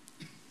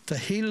to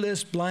heal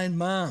this blind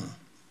man,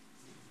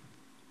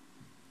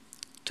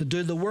 to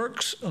do the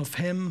works of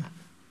him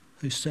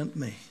who sent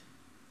me,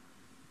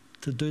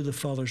 to do the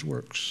Father's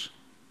works.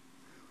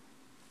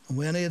 And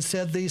when he had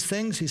said these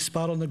things, he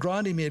spat on the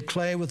ground. He made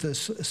clay with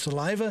his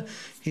saliva.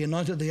 He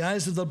anointed the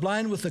eyes of the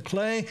blind with the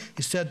clay.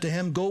 He said to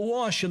him, go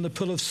wash in the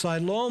pool of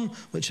Siloam,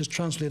 which is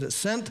translated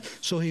sent.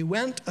 So he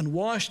went and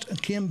washed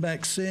and came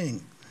back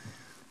seeing.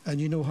 And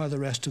you know how the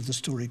rest of the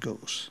story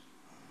goes.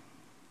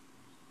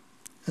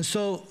 And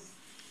so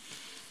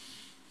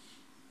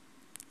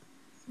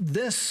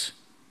this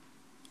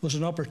was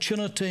an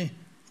opportunity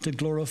to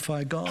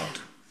glorify God,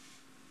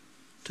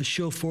 to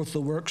show forth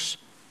the works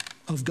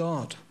of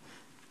God.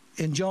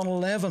 In John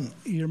 11,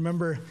 you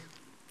remember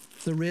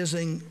the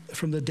raising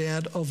from the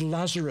dead of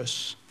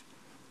Lazarus.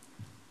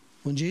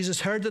 When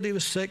Jesus heard that he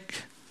was sick,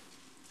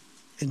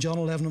 in John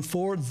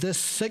 11:4, this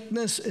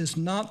sickness is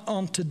not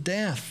unto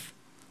death,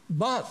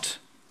 but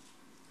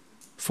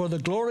for the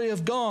glory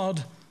of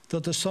God,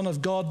 that the Son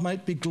of God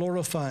might be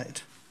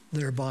glorified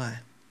thereby.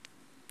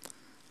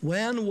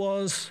 When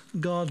was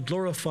God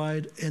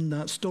glorified in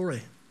that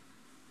story?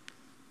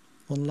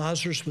 When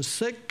Lazarus was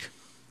sick,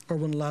 or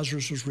when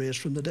Lazarus was raised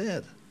from the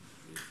dead?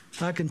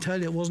 I can tell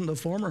you it wasn't the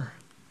former.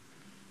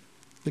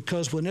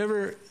 Because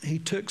whenever he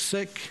took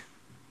sick,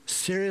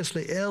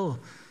 seriously ill,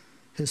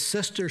 his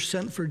sister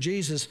sent for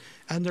Jesus,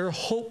 and their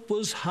hope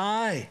was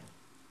high.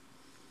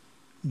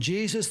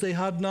 Jesus, they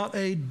had not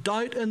a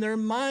doubt in their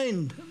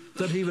mind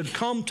that he would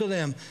come to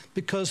them,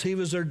 because he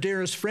was their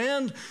dearest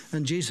friend,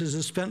 and Jesus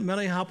had spent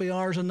many happy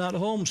hours in that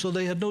home, so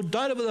they had no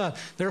doubt about that.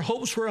 Their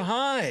hopes were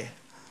high.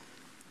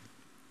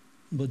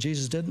 But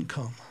Jesus didn't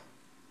come.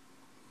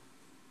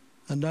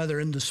 And now they're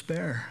in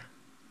despair,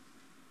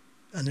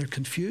 and they're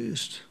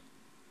confused,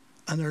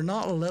 and they're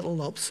not a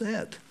little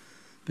upset,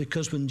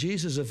 because when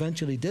Jesus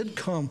eventually did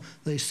come,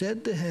 they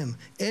said to him,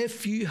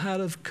 if you had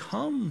have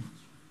come,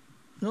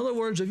 in other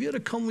words, if you had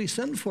have come, we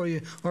sent for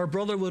you, our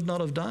brother would not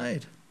have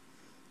died.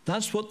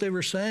 That's what they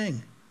were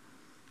saying.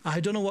 I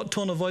don't know what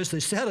tone of voice they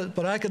said it,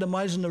 but I could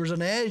imagine there was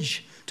an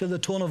edge to the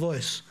tone of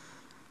voice.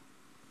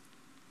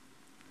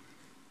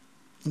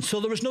 And so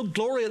there was no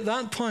glory at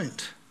that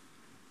point.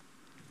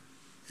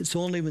 It's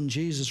only when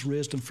Jesus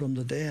raised him from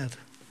the dead,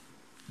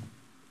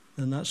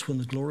 and that's when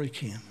the glory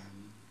came.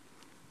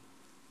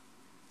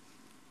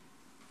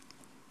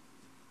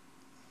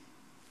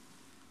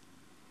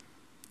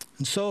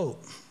 And so,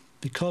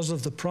 because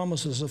of the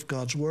promises of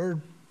God's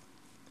word,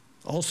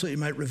 also he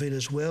might reveal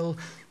his will,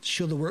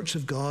 show the works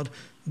of God,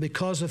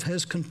 because of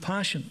his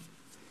compassion.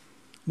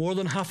 More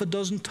than half a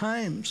dozen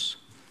times,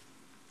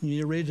 when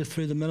you read it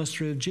through the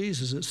ministry of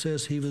Jesus, it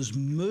says he was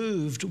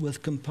moved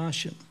with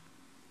compassion.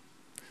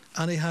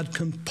 And he had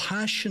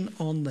compassion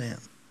on them.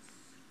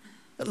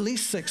 At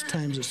least 6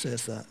 times it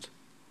says that.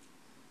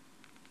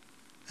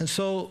 And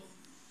so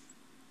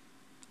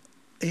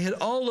he had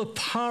all the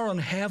power on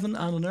heaven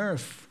and on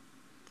earth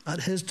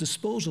at his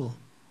disposal.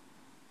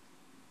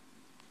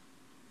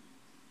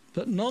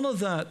 But none of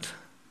that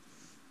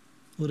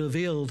would have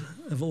availed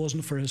if it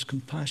wasn't for his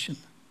compassion.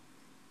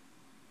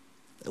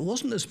 It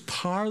wasn't his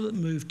power that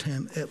moved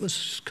him, it was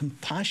his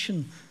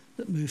compassion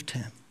that moved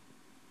him.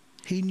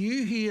 He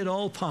knew he had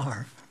all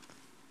power.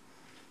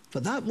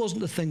 But that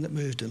wasn't the thing that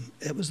moved him.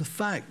 It was the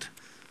fact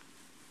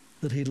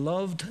that he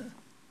loved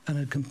and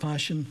had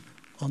compassion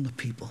on the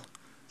people.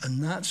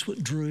 And that's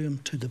what drew him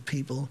to the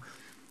people,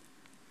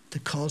 to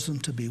cause them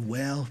to be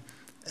well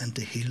and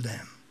to heal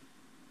them.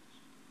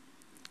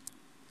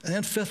 And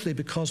then fifthly,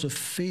 because of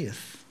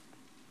faith.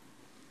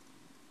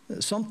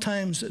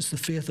 Sometimes it's the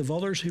faith of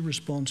others he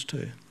responds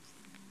to.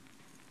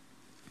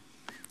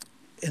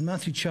 In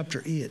Matthew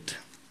chapter 8,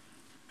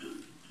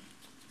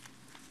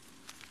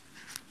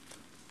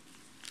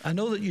 I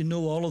know that you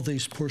know all of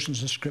these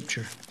portions of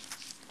Scripture.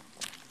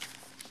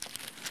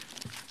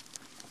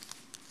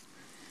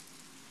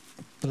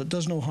 But it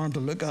does no harm to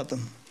look at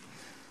them.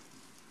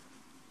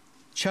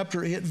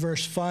 Chapter 8,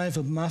 verse 5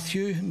 of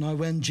Matthew. Now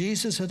when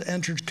Jesus had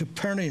entered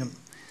Capernaum,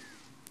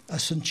 a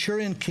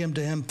centurion came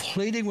to him,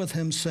 pleading with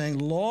him, saying,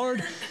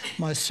 Lord,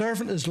 my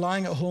servant is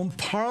lying at home,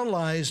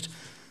 paralyzed,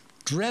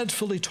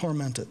 dreadfully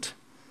tormented.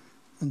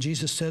 And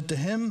Jesus said to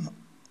him,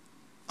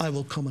 I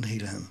will come and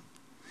heal him.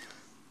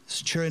 The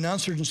centurion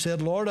answered and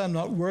said, Lord, I am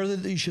not worthy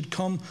that you should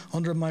come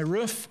under my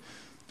roof,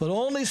 but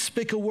only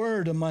speak a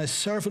word, and my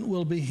servant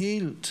will be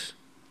healed.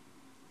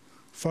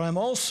 For I am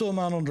also a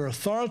man under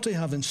authority,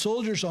 having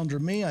soldiers under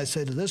me. I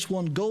say to this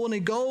one, go, and he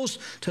goes,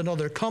 to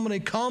another, come, and he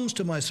comes,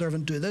 to my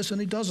servant, do this, and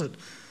he does it.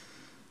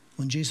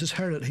 When Jesus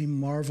heard it, he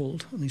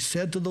marveled, and he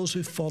said to those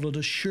who followed,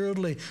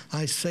 assuredly,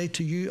 I say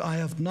to you, I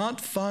have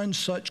not found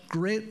such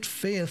great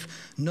faith,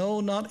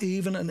 no, not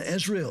even in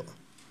Israel.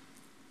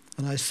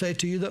 And I say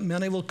to you that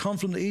many will come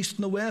from the east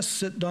and the west,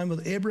 sit down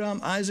with Abraham,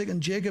 Isaac, and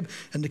Jacob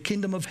in the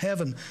kingdom of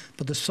heaven.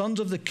 But the sons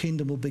of the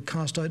kingdom will be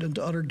cast out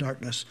into utter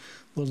darkness,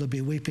 where there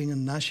be weeping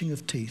and gnashing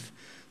of teeth.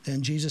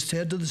 Then Jesus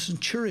said to the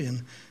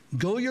centurion,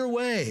 go your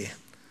way,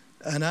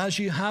 and as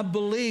you have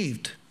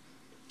believed,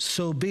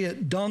 so be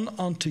it done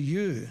unto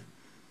you.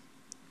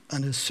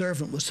 And his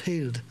servant was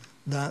healed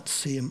that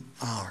same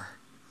hour.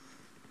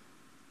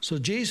 So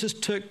Jesus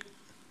took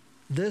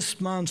this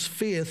man's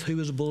faith, who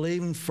was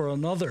believing for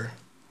another,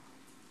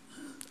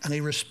 and he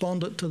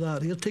responded to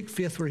that. He'll take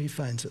faith where he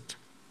finds it.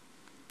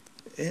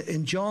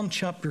 In John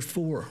chapter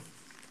 4,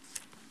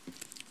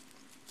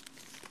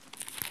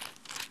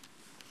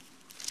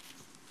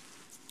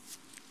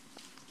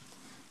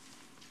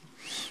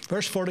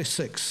 verse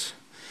 46.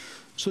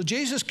 So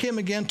Jesus came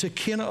again to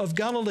Cana of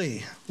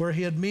Galilee, where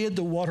he had made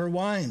the water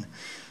wine.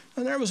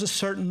 And there was a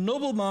certain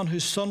nobleman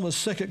whose son was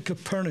sick at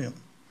Capernaum.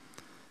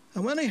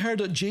 And when he heard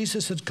that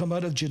Jesus had come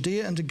out of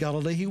Judea into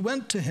Galilee, he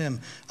went to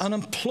him and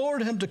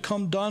implored him to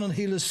come down and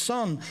heal his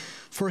son,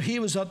 for he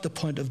was at the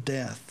point of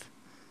death.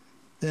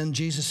 Then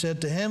Jesus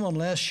said to him,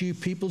 unless you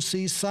people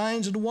see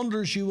signs and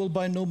wonders, you will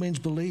by no means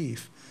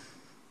believe.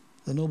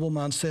 The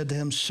nobleman said to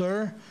him,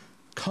 Sir,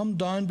 come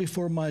down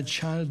before my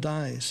child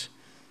dies.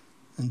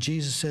 And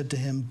Jesus said to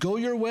him, go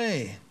your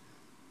way,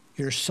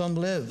 your son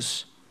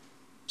lives.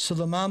 So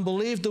the man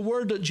believed the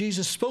word that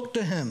Jesus spoke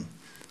to him,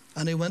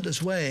 and he went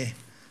his way.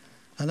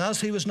 And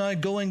as he was now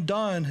going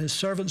down, his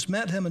servants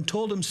met him and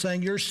told him,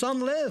 saying, your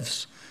son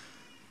lives.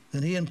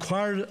 Then he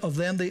inquired of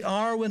them the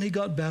hour when he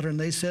got better, and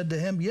they said to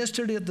him,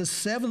 yesterday at the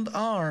 7th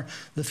hour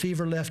the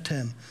fever left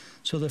him.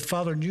 So the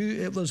father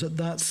knew it was at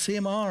that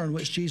same hour in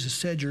which Jesus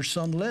said, your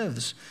son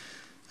lives.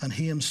 And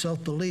he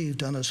himself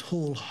believed, and his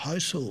whole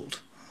household.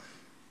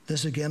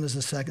 This again is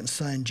the second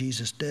sign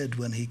Jesus did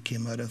when he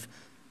came out of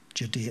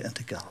Judea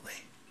into Galilee.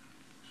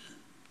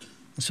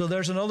 And so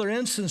there's another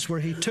instance where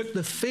he took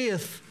the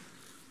faith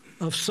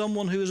of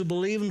someone who was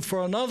believing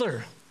for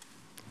another,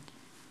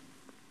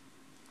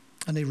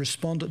 and he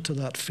responded to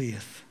that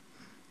faith.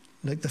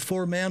 Like the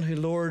 4 men who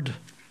lowered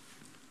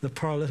the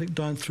paralytic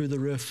down through the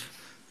roof,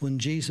 when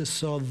Jesus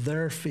saw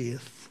their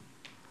faith,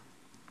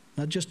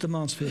 not just the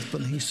man's faith,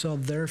 but he saw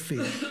their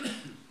faith.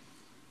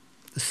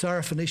 The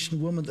Syrophoenician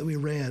woman that we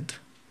read,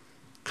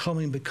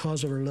 coming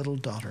because of her little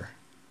daughter.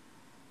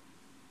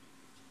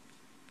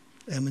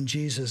 And when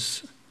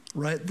Jesus,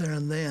 right there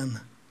and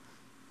then,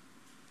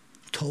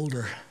 told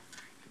her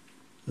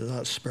that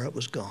that spirit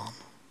was gone.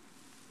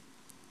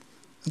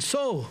 And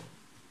so,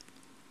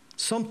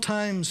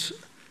 sometimes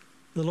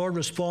the Lord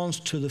responds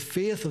to the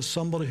faith of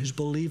somebody who's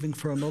believing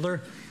for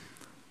another.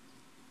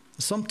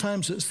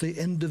 Sometimes it's the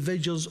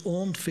individual's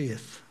own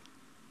faith.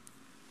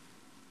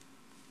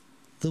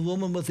 The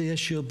woman with the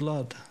issue of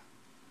blood.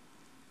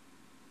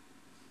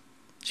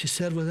 She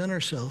said within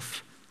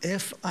herself,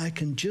 if I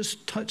can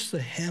just touch the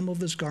hem of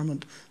his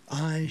garment,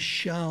 I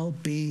shall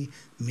be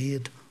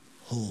made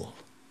whole.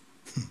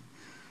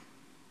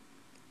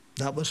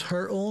 That was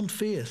her own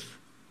faith.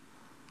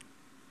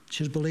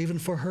 She was believing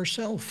for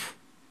herself,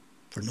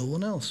 for no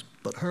one else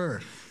but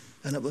her.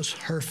 And it was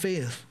her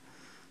faith.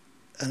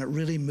 And it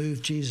really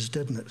moved Jesus,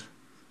 didn't it?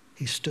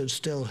 He stood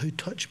still. Who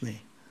touched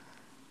me?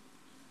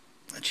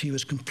 And she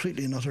was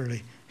completely and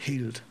utterly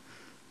healed.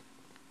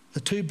 The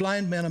 2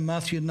 blind men in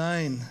Matthew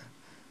 9,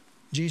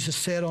 Jesus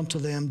said unto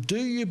them, do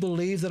you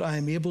believe that I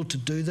am able to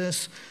do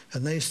this?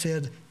 And they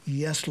said,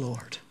 yes,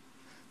 Lord.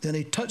 Then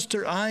he touched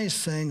their eyes,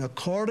 saying,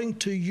 according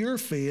to your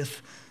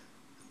faith,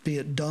 be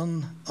it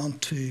done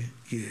unto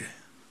you.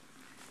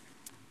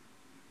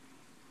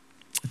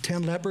 The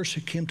 10 lepers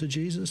who came to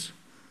Jesus,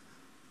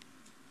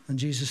 and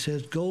Jesus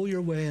said, go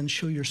your way and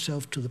show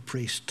yourself to the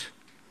priest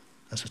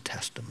as a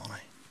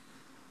testimony.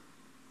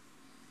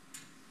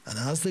 And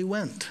as they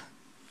went,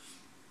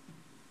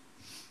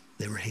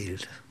 they were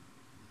healed.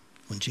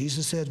 When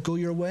Jesus said, go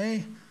your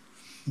way,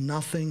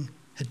 nothing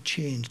had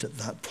changed at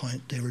that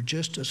point. They were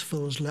just as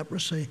full of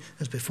leprosy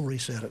as before he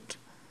said it.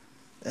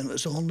 And it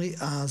was only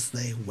as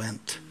they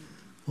went.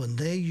 When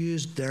they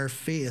used their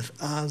faith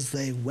as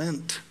they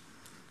went,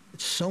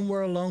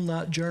 somewhere along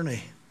that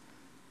journey,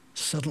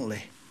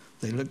 suddenly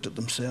they looked at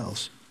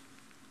themselves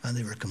and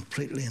they were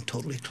completely and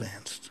totally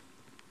cleansed.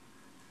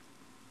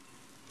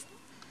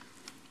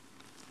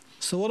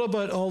 So what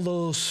about all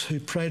those who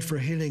prayed for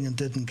healing and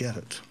didn't get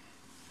it?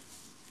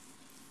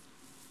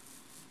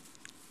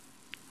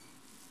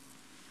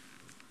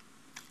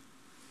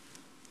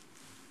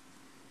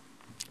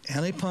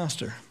 Any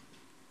pastor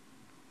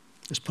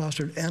who's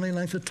pastored any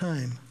length of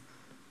time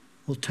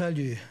will tell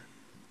you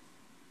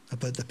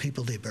about the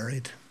people they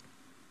buried,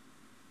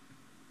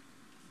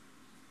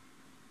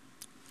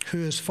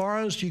 who, as far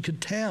as you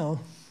could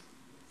tell,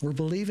 were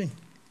believing.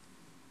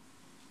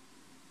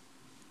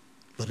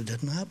 But it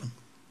didn't happen.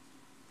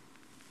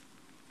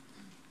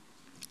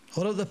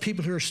 What about the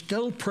people who are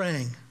still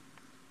praying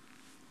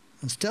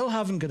and still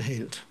haven't got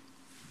healed?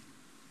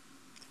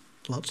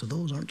 Lots of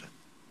those, aren't there?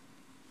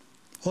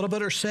 What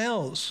about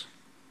ourselves,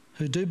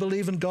 who do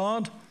believe in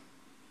God,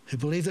 who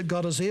believe that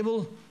God is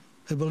able,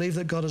 who believe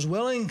that God is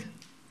willing,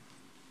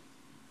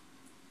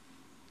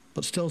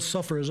 but still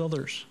suffer as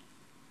others?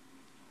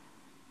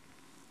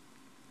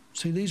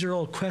 See, these are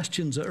all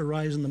questions that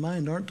arise in the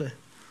mind, aren't they?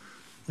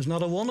 There's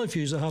not a one of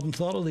you that haven't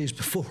thought of these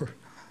before.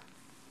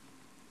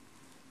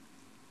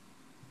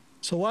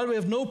 So while we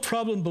have no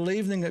problem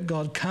believing that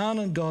God can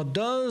and God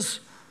does,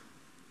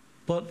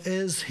 but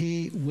is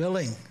he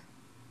willing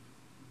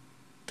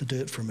to do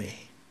it for me?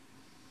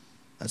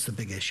 That's the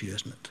big issue,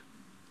 isn't it?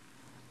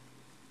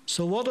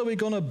 So what are we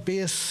going to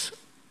base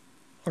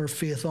our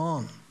faith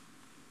on?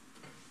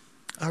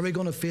 Are we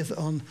going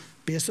to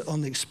base it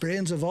on the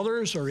experience of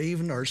others or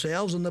even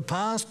ourselves in the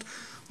past?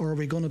 Or are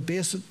we going to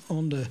base it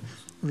on the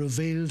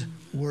revealed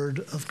Word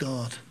of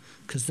God?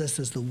 Because this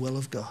is the will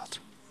of God.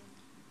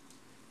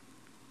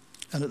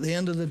 And at the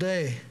end of the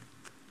day,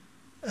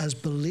 as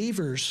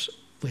believers,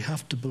 we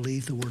have to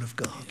believe the Word of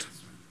God.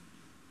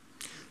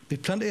 There'll be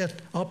plenty of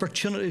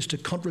opportunities to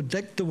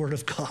contradict the Word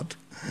of God.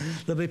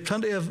 There'll be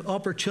plenty of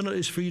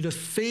opportunities for you to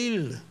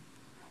feel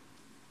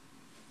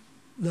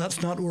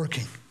that's not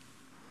working.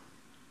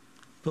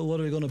 But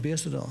what are we going to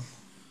base it on?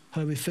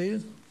 How we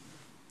feel?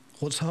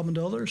 What's happened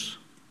to others?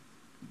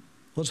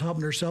 What's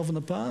happened to ourselves in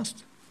the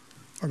past?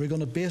 Are we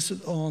going to base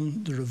it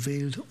on the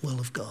revealed will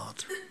of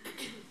God?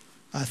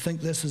 I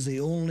think this is the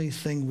only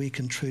thing we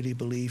can truly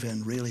believe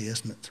in, really,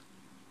 isn't it?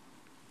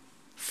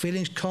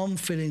 Feelings come,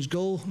 feelings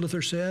go,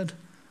 Luther said,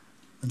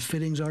 and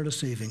feelings are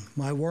deceiving.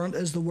 My warrant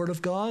is the Word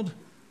of God,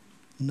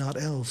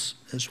 naught else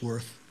is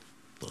worth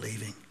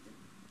believing.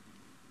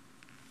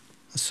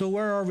 So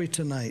where are we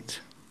tonight?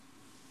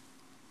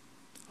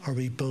 Are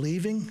we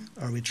believing?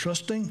 Are we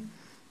trusting?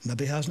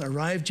 Maybe it hasn't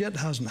arrived yet,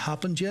 hasn't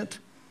happened yet.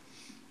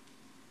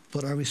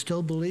 But are we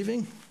still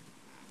believing?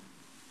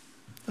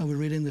 Are we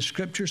reading the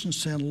Scriptures and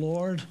saying,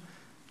 Lord,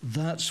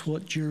 that's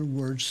what your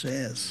Word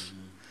says.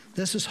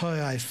 This is how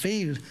I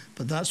feel,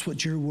 but that's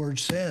what your Word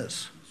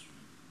says.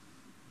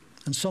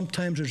 And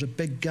sometimes there's a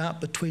big gap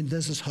between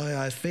this is how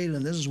I feel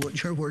and this is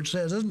what your Word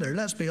says, isn't there?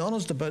 Let's be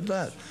honest about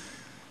that.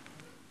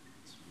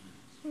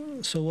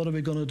 So what are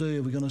we going to do?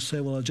 Are we going to say,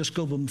 well, I'll just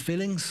go with my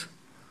feelings?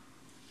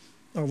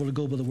 Or will we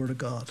go by the Word of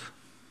God?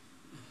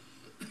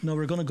 No,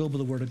 we're going to go by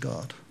the Word of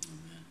God.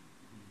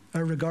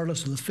 Or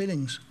regardless of the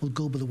feelings, we'll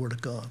go by the Word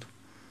of God.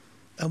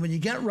 And when you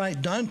get right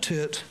down to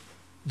it,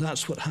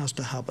 that's what has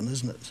to happen,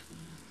 isn't it?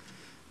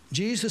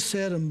 Jesus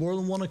said on more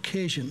than one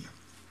occasion,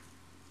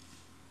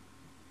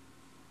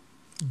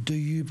 do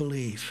you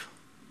believe?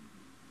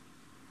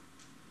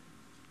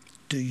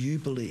 Do you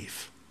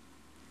believe?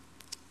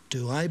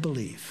 Do I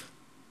believe?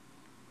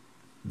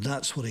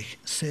 That's what he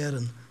said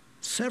in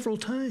several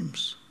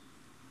times.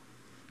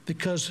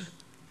 Because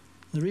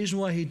the reason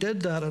why he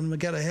did that, and I'm going to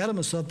get ahead of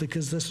myself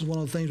because this is one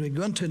of the things we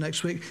go into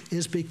next week,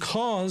 is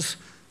because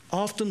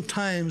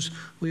oftentimes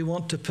we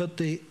want to put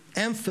the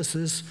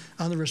emphasis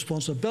and the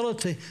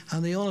responsibility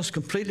and the onus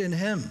completely in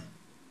him.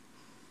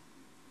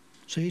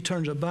 So he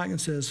turns it back and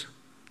says,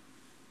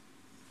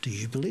 do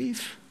you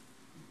believe?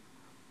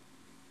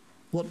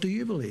 What do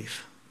you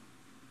believe?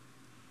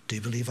 Do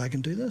you believe I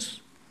can do this?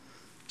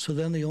 So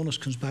then the onus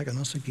comes back on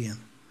us again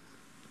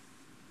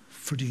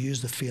for to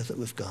use the faith that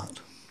we've got.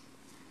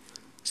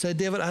 Say,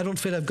 David, I don't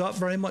feel I've got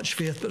very much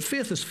faith, but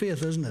faith is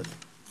faith, isn't it?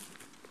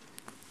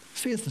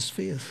 Faith is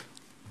faith.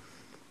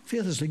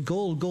 Faith is like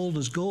gold. Gold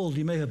is gold.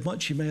 You may have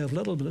much, you may have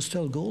little, but it's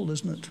still gold,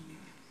 isn't it?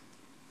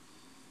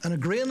 And a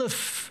grain of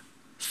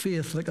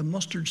faith, like a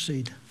mustard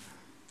seed,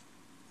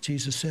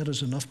 Jesus said,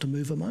 is enough to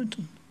move a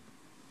mountain.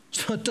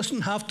 So it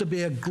doesn't have to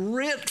be a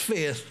great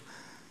faith.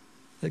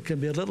 It can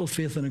be a little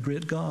faith in a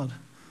great God.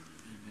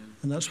 Amen.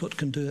 And that's what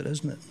can do it,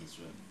 isn't it? That's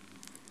right.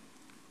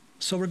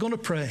 So we're going to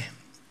pray.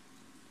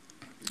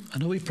 I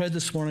know we prayed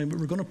this morning, but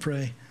we're going to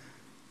pray.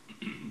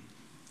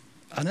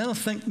 And then I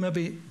think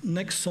maybe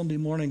next Sunday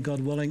morning,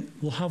 God willing,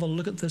 we'll have a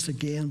look at this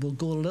again. We'll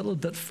go a little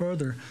bit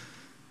further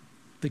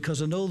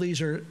because I know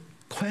these are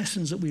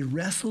questions that we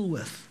wrestle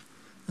with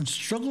and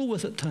struggle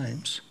with at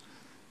times.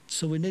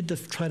 So we need to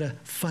try to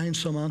find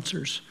some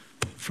answers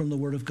from the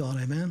Word of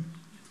God. Amen?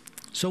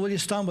 So will you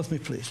stand with me,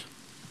 please?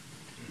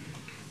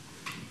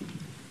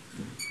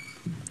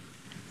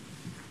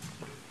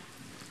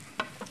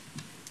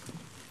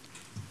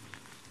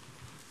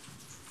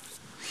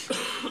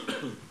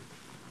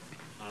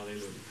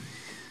 Hallelujah.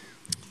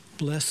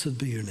 Blessed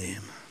be your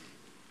name.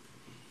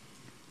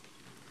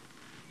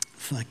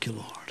 Thank you,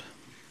 Lord.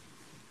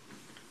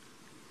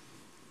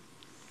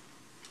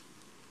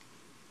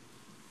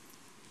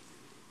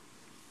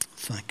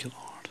 Thank you,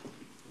 Lord.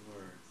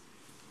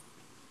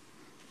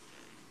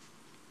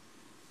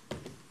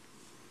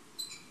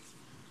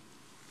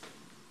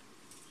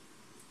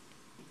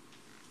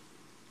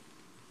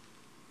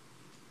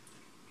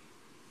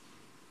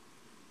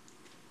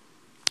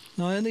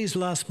 Now, in these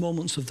last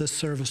moments of this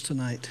service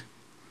tonight,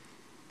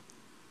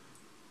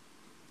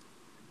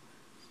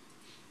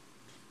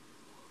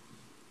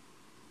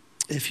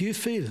 if you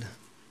feel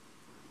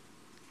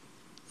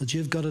that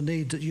you've got a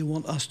need that you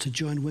want us to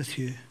join with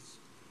you.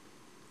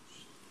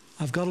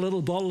 I've got a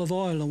little bottle of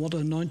oil. I want to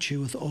anoint you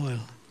with oil.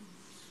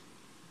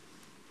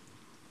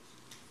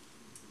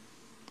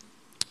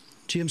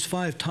 James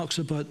 5 talks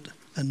about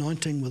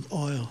anointing with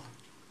oil.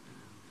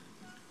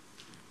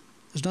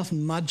 There's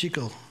nothing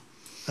magical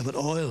about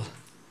oil,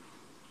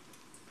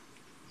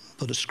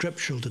 but it's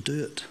scriptural to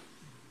do it.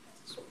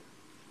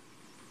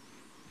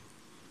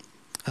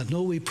 I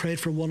know we prayed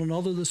for one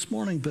another this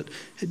morning, but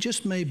it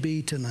just may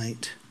be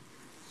tonight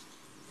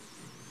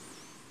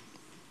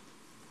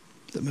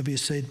that maybe you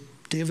say,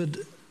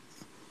 David,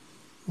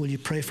 will you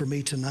pray for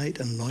me tonight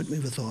and anoint me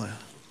with oil?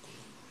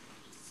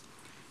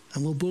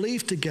 And we'll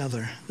believe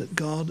together that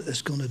God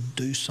is going to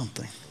do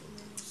something.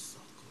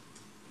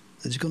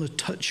 That He's going to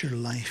touch your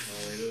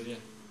life. Hallelujah.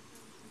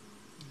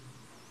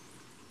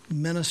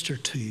 Minister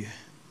to you.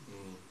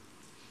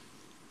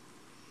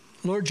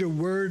 Lord, your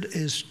word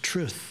is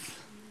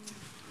truth.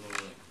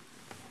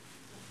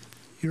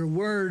 Your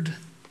word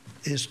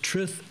is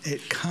truth.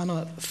 It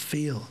cannot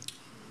fail.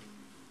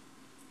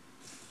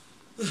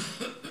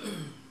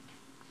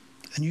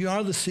 And you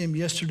are the same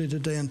yesterday,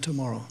 today, and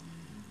tomorrow.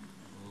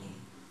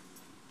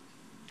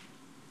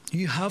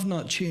 You have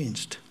not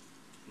changed.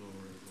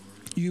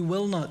 You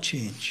will not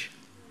change.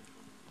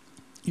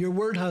 Your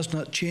word has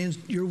not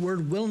changed. Your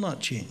word will not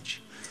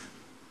change.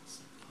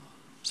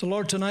 So,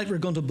 Lord, tonight we're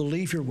going to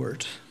believe your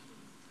word.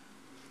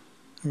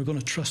 And we're going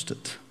to trust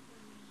it.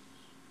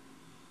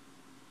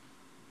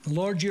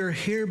 Lord, you're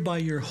here by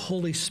your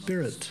Holy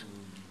Spirit.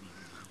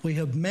 We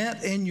have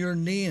met in your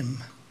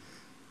name,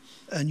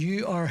 and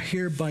you are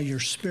here by your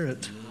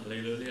Spirit.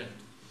 Hallelujah.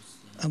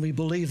 And we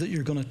believe that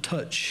you're going to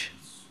touch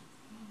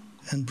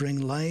and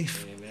bring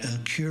life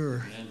and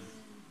cure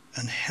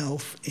and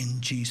health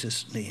in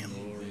Jesus' name.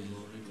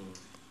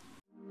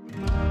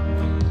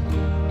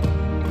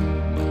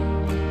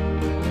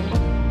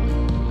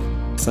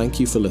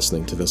 Thank you for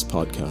listening to this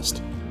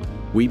podcast.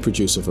 We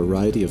produce a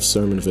variety of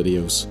sermon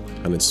videos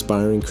and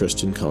inspiring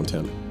Christian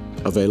content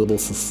available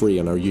for free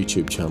on our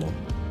YouTube channel.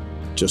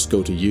 Just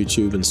go to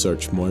YouTube and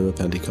search Moira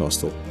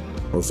Pentecostal,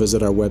 or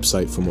visit our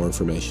website for more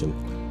information,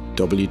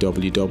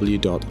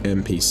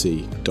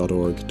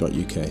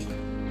 www.mpc.org.uk.